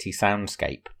very empty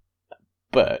soundscape.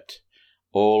 But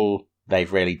all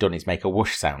they've really done is make a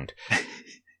whoosh sound.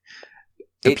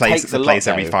 It plays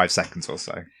every 5 seconds or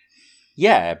so.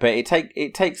 Yeah, but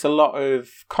it takes a lot of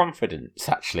confidence,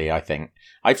 actually, I think.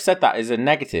 I've said that as a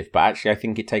negative, but actually I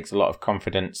think it takes a lot of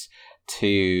confidence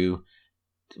to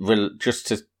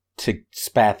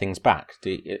spare things back.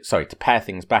 To pare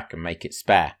things back and make it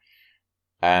spare.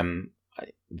 I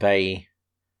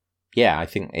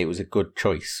think it was a good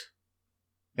choice.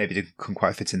 Maybe it couldn't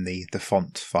quite fit in the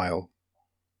font file.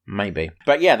 Maybe.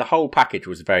 But yeah, the whole package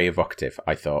was very evocative,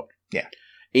 I thought. Yeah.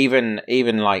 Even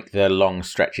like the long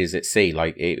stretches at sea,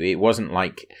 like it wasn't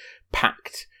like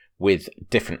packed with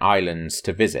different islands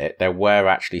to visit. There were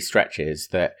actually stretches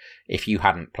that if you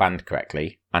hadn't planned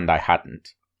correctly, and I hadn't,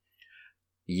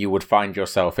 you would find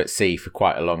yourself at sea for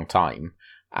quite a long time,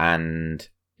 and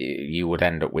you would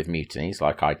end up with mutinies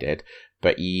like I did,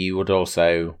 but you would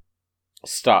also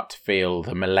start to feel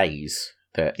the malaise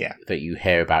that you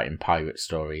hear about in pirate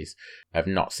stories of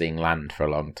not seeing land for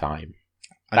a long time.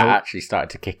 That actually started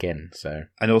to kick in. So,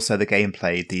 and also the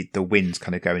gameplay, the wind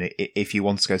kind of going. If you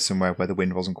wanted to go somewhere where the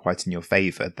wind wasn't quite in your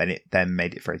favour, then it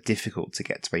made it very difficult to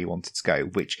get to where you wanted to go,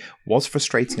 which was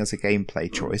frustrating as a gameplay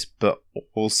choice, but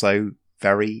also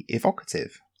very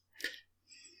evocative.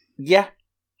 Yeah.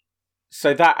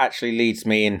 So that actually leads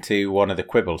me into one of the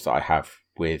quibbles that I have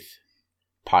with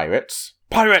pirates.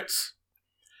 Pirates!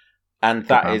 And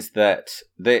that is that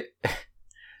the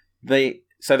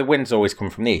wind's always come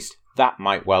from the east. That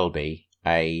might well be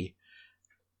an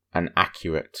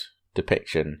accurate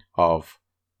depiction of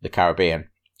the Caribbean,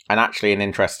 and actually an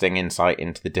interesting insight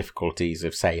into the difficulties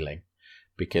of sailing,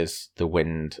 because the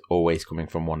wind always coming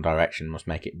from one direction must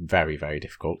make it very, very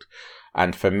difficult.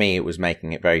 And for me, it was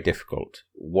making it very difficult.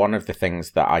 One of the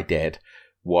things that I did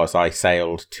was I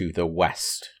sailed to the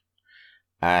west.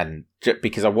 And just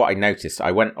because of what I noticed,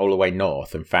 I went all the way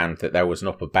north and found that there was an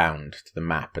upper bound to the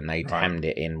map, and they'd hemmed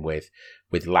it in with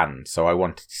land. So I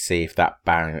wanted to see if that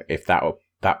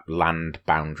land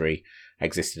boundary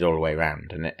existed all the way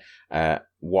around. And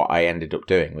what I ended up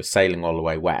doing was sailing all the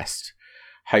way west,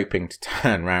 hoping to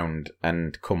turn round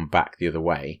and come back the other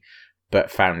way, but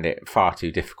found it far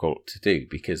too difficult to do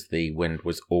because the wind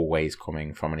was always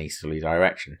coming from an easterly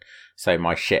direction. So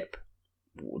my ship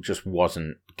just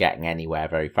wasn't getting anywhere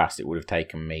very fast. It would have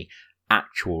taken me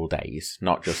actual days,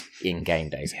 not just in-game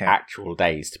days, actual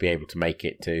days to be able to make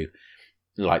it to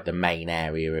like the main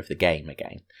area of the game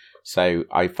again. So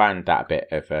I found that a bit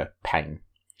of a pain.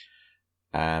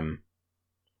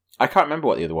 I can't remember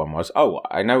what the other one was. Oh,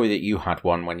 I know that you had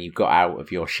one when you got out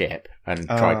of your ship and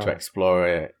tried to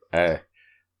explore an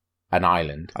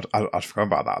island. I'd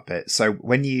forgotten about that bit. So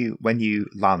when you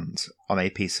land on a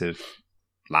piece of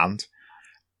land,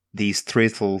 these three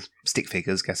little stick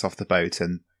figures get off the boat,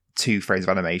 and 2 frames of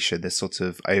animation, they're sort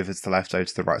of over to the left, over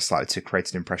to the right slightly to create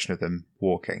an impression of them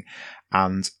walking.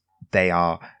 And they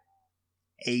are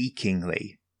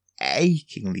achingly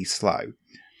slow.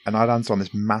 And I landed on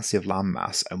this massive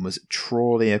landmass and was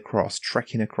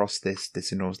trekking across this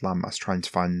enormous landmass, trying to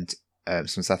find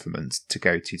some settlements to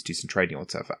go to do some trading or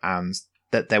whatever. And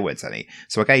there weren't any.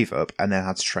 So I gave up and then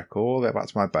had to trek all the way back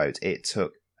to my boat. It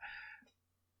took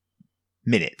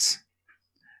minutes.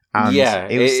 And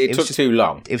it took too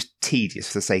long. It was tedious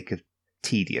for the sake of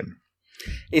tedium.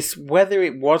 It's whether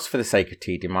it was for the sake of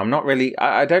tedium. I'm not really...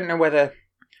 I don't know whether...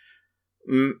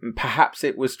 perhaps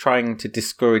it was trying to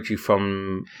discourage you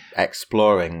from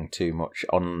exploring too much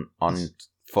on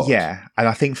foot. Yeah, and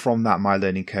I think from that my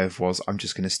learning curve was I'm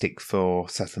just going to stick for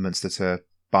settlements that are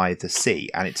by the sea,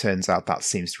 and it turns out that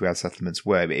seems to be how settlements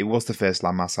were. But it was the first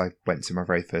landmass I went to my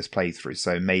very first playthrough,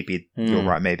 so maybe you're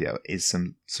right, maybe it is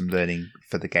some learning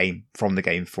from the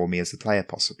game for me as a player,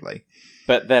 possibly.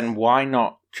 But then why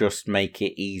not just make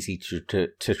it easy to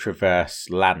traverse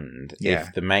land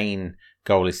if the main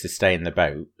goal is to stay in the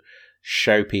boat,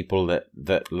 show people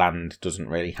that land doesn't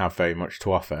really have very much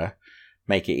to offer,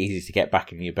 make it easy to get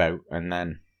back in your boat, and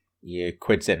then you're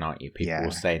quids in, aren't you? People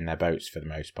will stay in their boats for the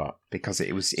most part. Because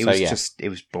it was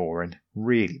boring.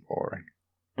 Really boring.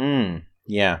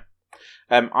 Yeah.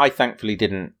 I thankfully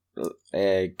didn't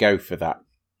go for that,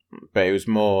 but it was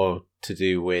more to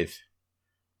do with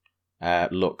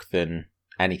luck than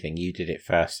anything. You did it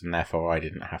first, and therefore I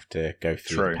didn't have to go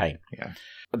through the pain. Yeah.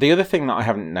 The other thing that I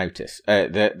haven't noticed,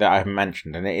 that I haven't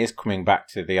mentioned, and it is coming back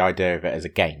to the idea of it as a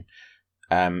game,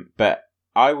 but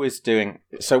I was doing...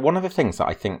 So one of the things that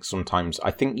I think sometimes...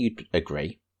 I think you'd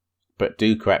agree, but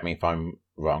do correct me if I'm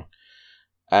wrong.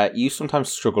 You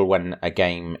sometimes struggle when a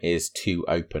game is too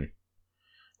open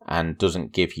and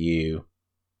doesn't give you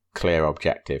clear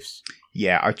objectives.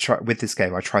 Yeah, with this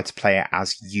game, I tried to play it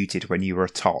as you did when you were a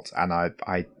tot, and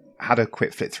I had a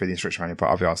quick flip through the instruction manual, but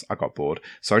I'll be honest, I got bored.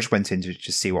 So I just went in to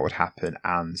just see what would happen,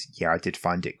 and I did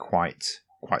find it quite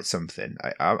something.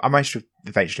 I managed to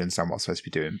eventually understand what I was supposed to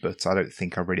be doing, but I don't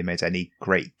think I really made any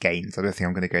great gains. I don't think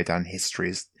I'm going to go down in history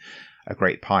as a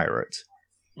great pirate.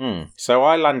 So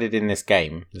I landed in this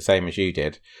game the same as you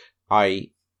did. I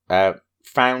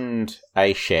found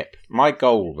a ship. My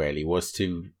goal really was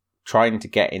to trying to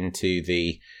get into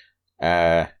the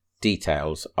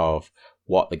details of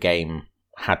what the game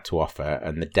had to offer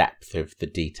and the depth of the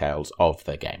details of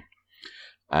the game.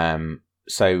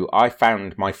 So I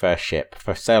found my first ship,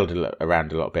 sailed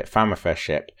around a little bit, found my first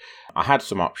ship. I had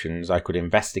some options. I could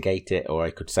investigate it or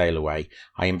I could sail away.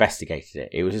 I investigated it.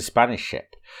 It was a Spanish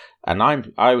ship. And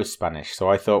I was Spanish, so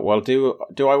I thought, well, do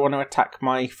I want to attack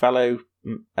my fellow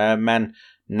men?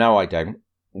 No, I don't.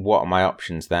 What are my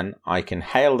options then? I can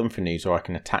hail them for news or I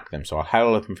can attack them. So I'll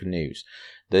hail them for news.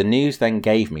 The news then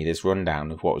gave me this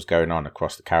rundown of what was going on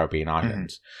across the Caribbean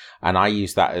islands. And I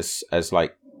used that as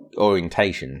like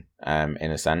orientation,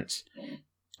 in a sense.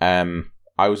 I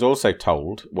was also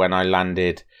told when I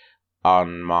landed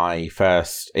on my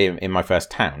first in my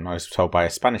first town, I was told by a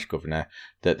Spanish governor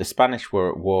that the Spanish were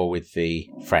at war with the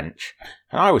French,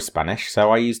 and I was Spanish,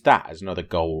 so I used that as another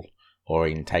goal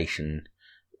orientation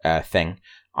thing.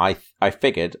 I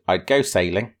figured I'd go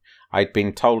sailing. I'd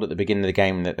been told at the beginning of the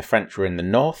game that the French were in the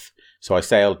north, so I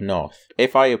sailed north.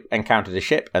 If I encountered a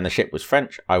ship and the ship was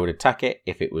French, I would attack it.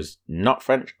 If it was not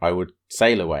French, I would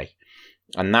sail away.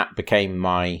 And that became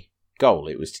my goal.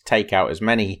 It was to take out as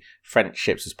many French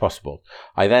ships as possible.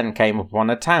 I then came upon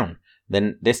a town.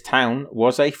 Then this town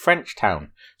was a French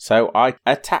town. So I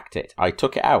attacked it. I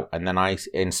took it out and then I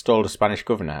installed a Spanish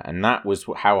governor. And that was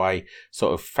how I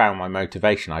sort of found my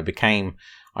motivation. I became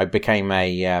a,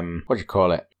 what do you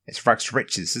call it? It's rags to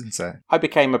riches, isn't it? I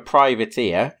became a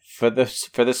privateer for the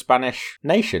Spanish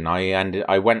nation.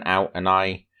 I went out and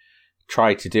I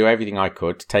tried to do everything I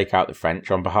could to take out the French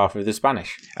on behalf of the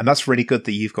Spanish. And that's really good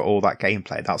that you've got all that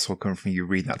gameplay. That's all coming from you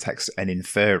reading that text and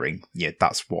inferring,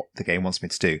 that's what the game wants me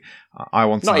to do. I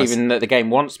want not even that the game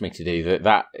wants me to do,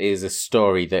 that is a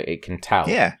story that it can tell.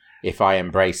 Yeah. If I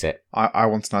embrace it. I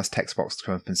want a nice text box to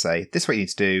come up and say, this is what you need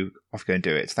to do, off go and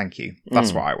do it, thank you.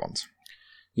 That's what I want.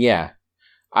 Yeah.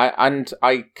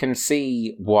 I can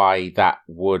see why that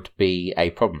would be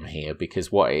a problem here,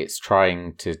 because what it's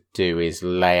trying to do is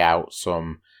lay out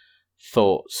some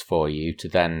thoughts for you to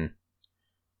then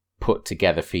put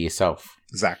together for yourself.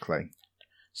 Exactly.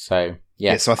 So,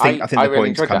 yeah. So I think the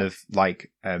really point kind of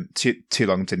like too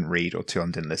long didn't read or too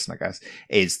long didn't listen, I guess,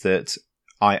 is that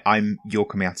you're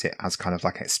coming at it as kind of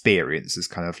like experience, as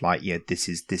kind of like, this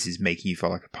is making you feel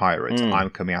like a pirate.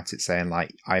 I'm coming at it saying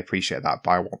like, I appreciate that,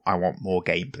 but I want more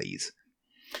game, please.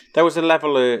 There was a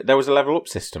level up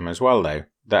system as well, though,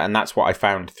 and that's what I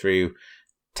found through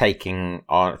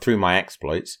through my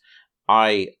exploits.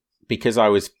 Because I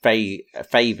was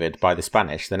favoured by the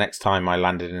Spanish, the next time I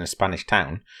landed in a Spanish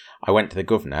town, I went to the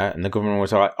governor, and the governor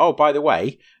was like, "Oh, by the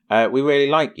way, we really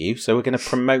like you, so we're going to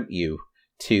promote you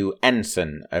to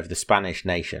ensign of the Spanish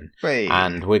nation. Hey.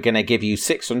 And we're going to give you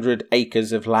 600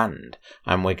 acres of land,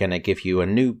 and we're going to give you a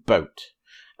new boat.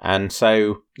 And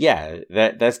so, yeah,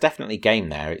 there's definitely game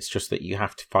there. It's just that you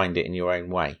have to find it in your own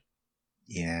way.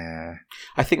 Yeah.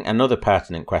 I think another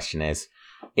pertinent question is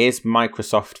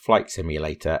Microsoft Flight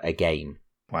Simulator a game?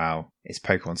 Wow. Is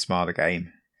Pokemon Smile a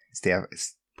game?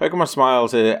 Pokemon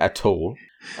Smile's a tool.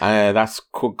 That's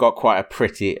got quite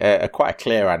a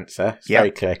clear answer. It's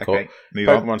very clear cut. Okay.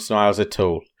 Pokemon Smile's a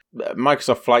tool.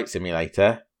 Microsoft Flight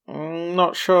Simulator,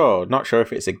 not sure. Not sure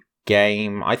if it's a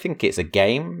game. I think it's a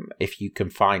game if you can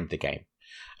find the game.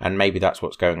 And maybe that's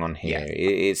what's going on here.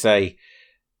 Yeah.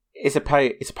 It's a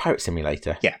pirate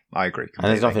simulator. Yeah, I agree completely.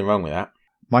 And there's nothing wrong with that.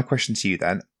 My question to you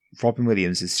then, Robin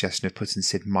Williams' suggestion of putting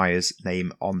Sid Meier's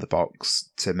name on the box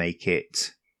to make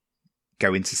it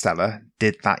go Interstellar,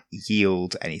 did that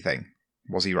yield anything?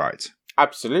 Was he right?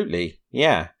 Absolutely,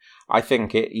 yeah. I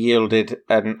think it yielded,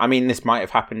 and I mean, this might have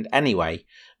happened anyway,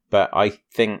 but I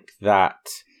think that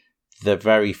the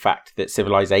very fact that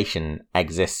Civilization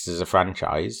exists as a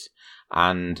franchise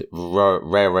and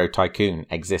Railroad Tycoon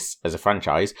exists as a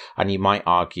franchise, and you might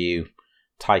argue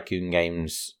Tycoon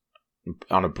games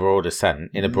on a broader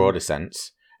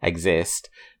sense exist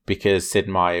because Sid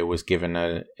Meier was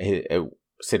given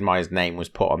Sid Meier's name was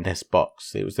put on this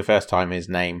box. It was the first time his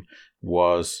name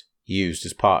was used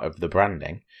as part of the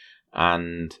branding,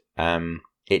 and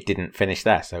it didn't finish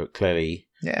there, so it clearly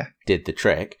did the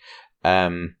trick.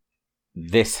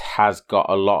 This has got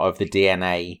a lot of the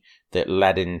DNA that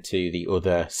led into the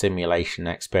other simulation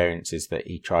experiences that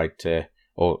he tried to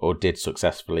or did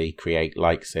successfully create,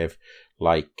 like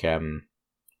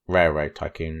Railroad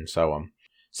Tycoon and so on.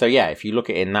 So yeah, if you look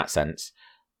at it in that sense,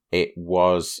 it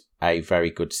was a very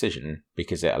good decision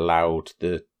because it allowed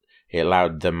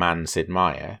the man Sid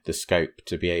Meier the scope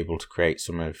to be able to create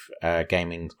some of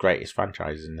gaming's greatest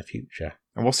franchises in the future.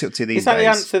 And what's he up to these days? Is that the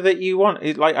answer that you want?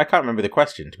 I can't remember the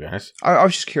question, to be honest. I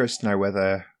was just curious to know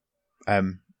whether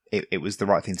it was the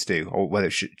right thing to do, or whether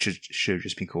it should have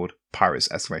just been called Pirates !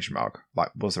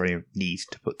 Like, was there any need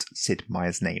to put Sid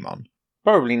Meier's name on?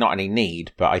 Probably not any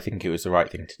need, but I think it was the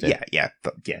right thing to do. Yeah,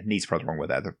 need's probably the wrong word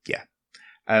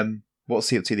there. What's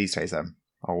he up to these days then,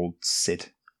 old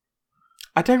Sid?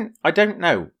 I don't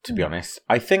know, to be honest.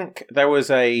 I think there was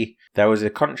a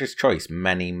conscious choice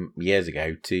many years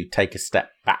ago to take a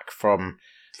step back from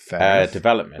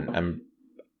development, and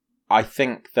I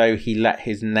think though he let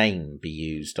his name be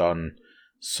used on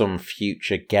some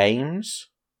future games.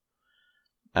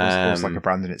 It's like a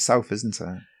brand in itself, isn't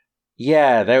it?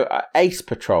 Yeah, Ace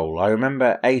Patrol. I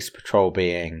remember Ace Patrol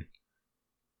being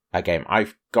a game.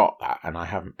 I've got that and I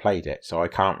haven't played it, so I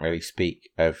can't really speak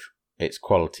of its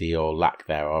quality or lack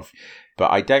thereof.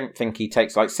 But I don't think he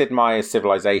takes, like, Sid Meier's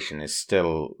Civilization is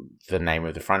still the name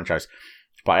of the franchise,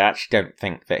 but I actually don't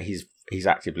think that he's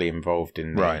actively involved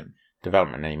in the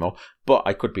development anymore. But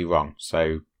I could be wrong,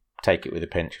 so take it with a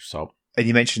pinch of salt. And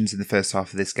you mentioned in the first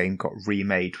half of this game got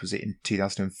remade, was it in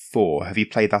 2004? Have you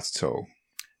played that at all?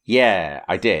 Yeah,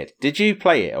 I did. Did you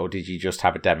play it, or did you just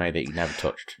have a demo that you never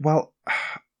touched? Well,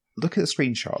 look at the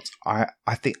screenshots. I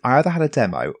think I either had a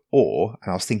demo or,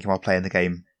 and I was thinking while playing the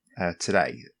game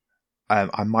today,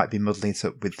 I might be muddling it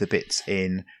up with the bits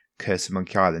in Curse of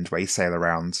Monkey Island where you sail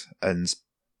around and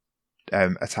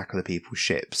attack other people's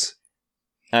ships.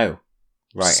 Oh,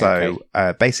 right. So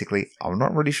basically, I'm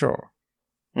not really sure.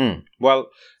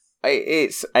 Well,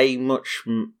 it's a much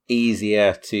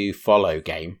easier to follow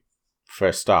game for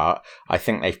a start. I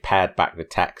think they've pared back the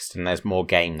text and there's more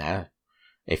game there.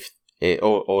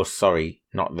 Sorry,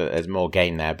 not that there's more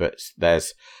game there, but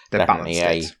there's definitely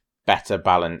a better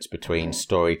balance between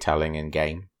storytelling and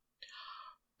game.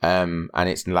 And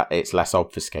it's less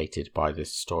obfuscated by the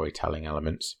storytelling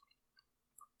elements.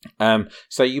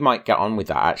 So you might get on with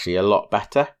that actually a lot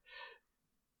better.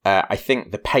 I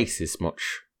think the pace is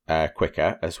much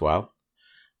quicker as well.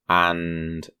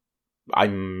 And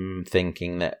I'm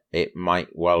thinking that it might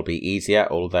well be easier,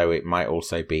 although it might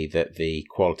also be that the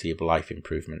quality of life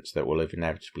improvements that will have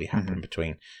inevitably happened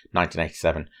between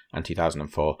 1987 and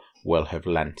 2004 will have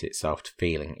lent itself to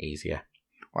feeling easier.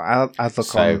 Well, I'd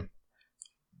look on...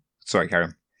 Sorry,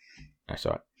 Karen. That's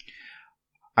all right.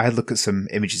 I had a look at some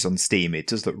images on Steam. It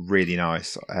does look really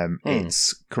nice.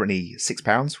 It's currently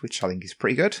 £6, which I think is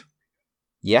pretty good.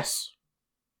 Yes.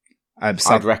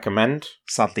 I'd recommend.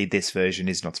 Sadly, this version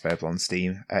is not available on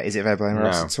Steam. Is it available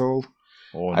anywhere else at all?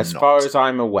 As far as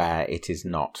I'm aware, it is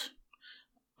not.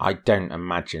 I don't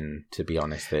imagine, to be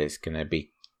honest, that it's going to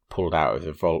be pulled out of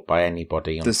the vault by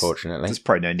anybody, unfortunately. There's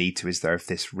probably no need to, is there, if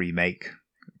this remake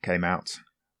came out?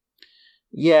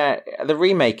 Yeah, the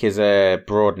remake is a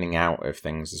broadening out of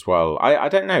things as well. I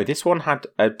don't know. This one had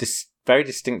a very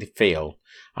distinctive feel.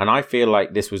 And I feel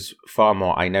like this was far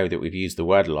more, I know that we've used the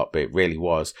word a lot, but it really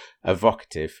was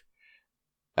evocative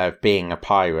of being a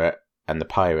pirate and the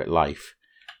pirate life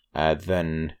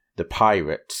than the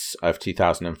Pirates of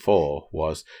 2004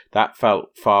 was. That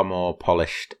felt far more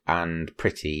polished and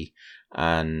pretty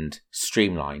and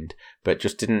streamlined, but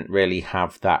just didn't really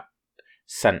have that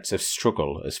sense of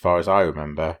struggle as far as I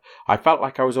remember. I felt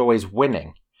like I was always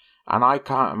winning, and I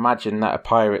can't imagine that a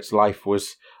pirate's life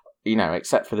was,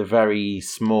 except for the very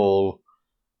small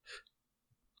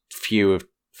few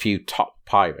top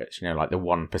pirates, like the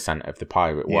 1% of the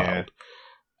pirate world.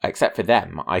 Except for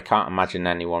them, I can't imagine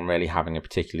anyone really having a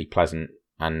particularly pleasant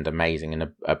and amazing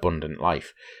and abundant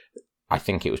life. I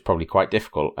think it was probably quite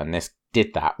difficult, and this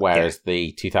did that, whereas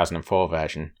the 2004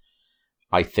 version,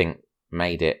 I think,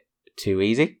 made it too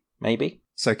easy, maybe.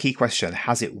 So, key question,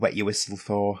 has it wet your whistle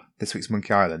for this week's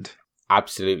Monkey Island?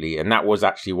 Absolutely, and that was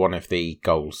actually one of the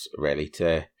goals, really,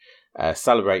 to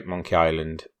celebrate Monkey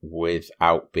Island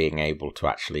without being able to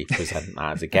actually present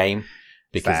that as a game,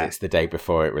 because it's the day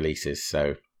before it releases,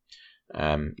 so...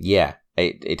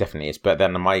 it definitely is. But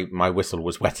then my whistle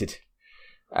was wetted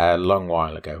a long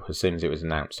while ago, as soon as it was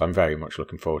announced. I'm very much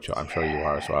looking forward to it. I'm sure you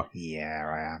are as well. Yeah,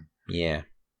 I am. Yeah.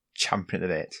 Champing at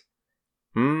the bit.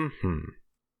 Mm-hmm.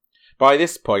 By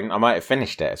this point, I might have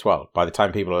finished it as well. By the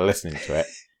time people are listening to it,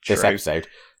 this episode,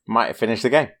 might have finished the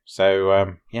game.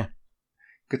 So, yeah.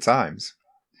 Good times.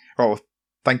 Well,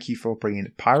 thank you for bringing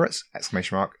Pirates!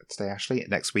 Today, Ashley.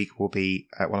 Next week will be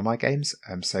one of my games,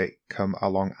 so come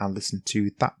along and listen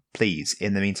to that, please.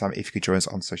 In the meantime, if you could join us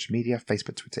on social media,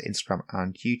 Facebook, Twitter, Instagram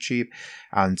and YouTube,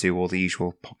 and do all the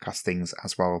usual podcast things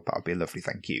as well, that would be lovely,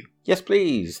 thank you. Yes,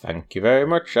 please. Thank you very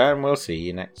much, and we'll see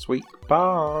you next week.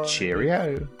 Bye.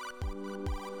 Cheerio.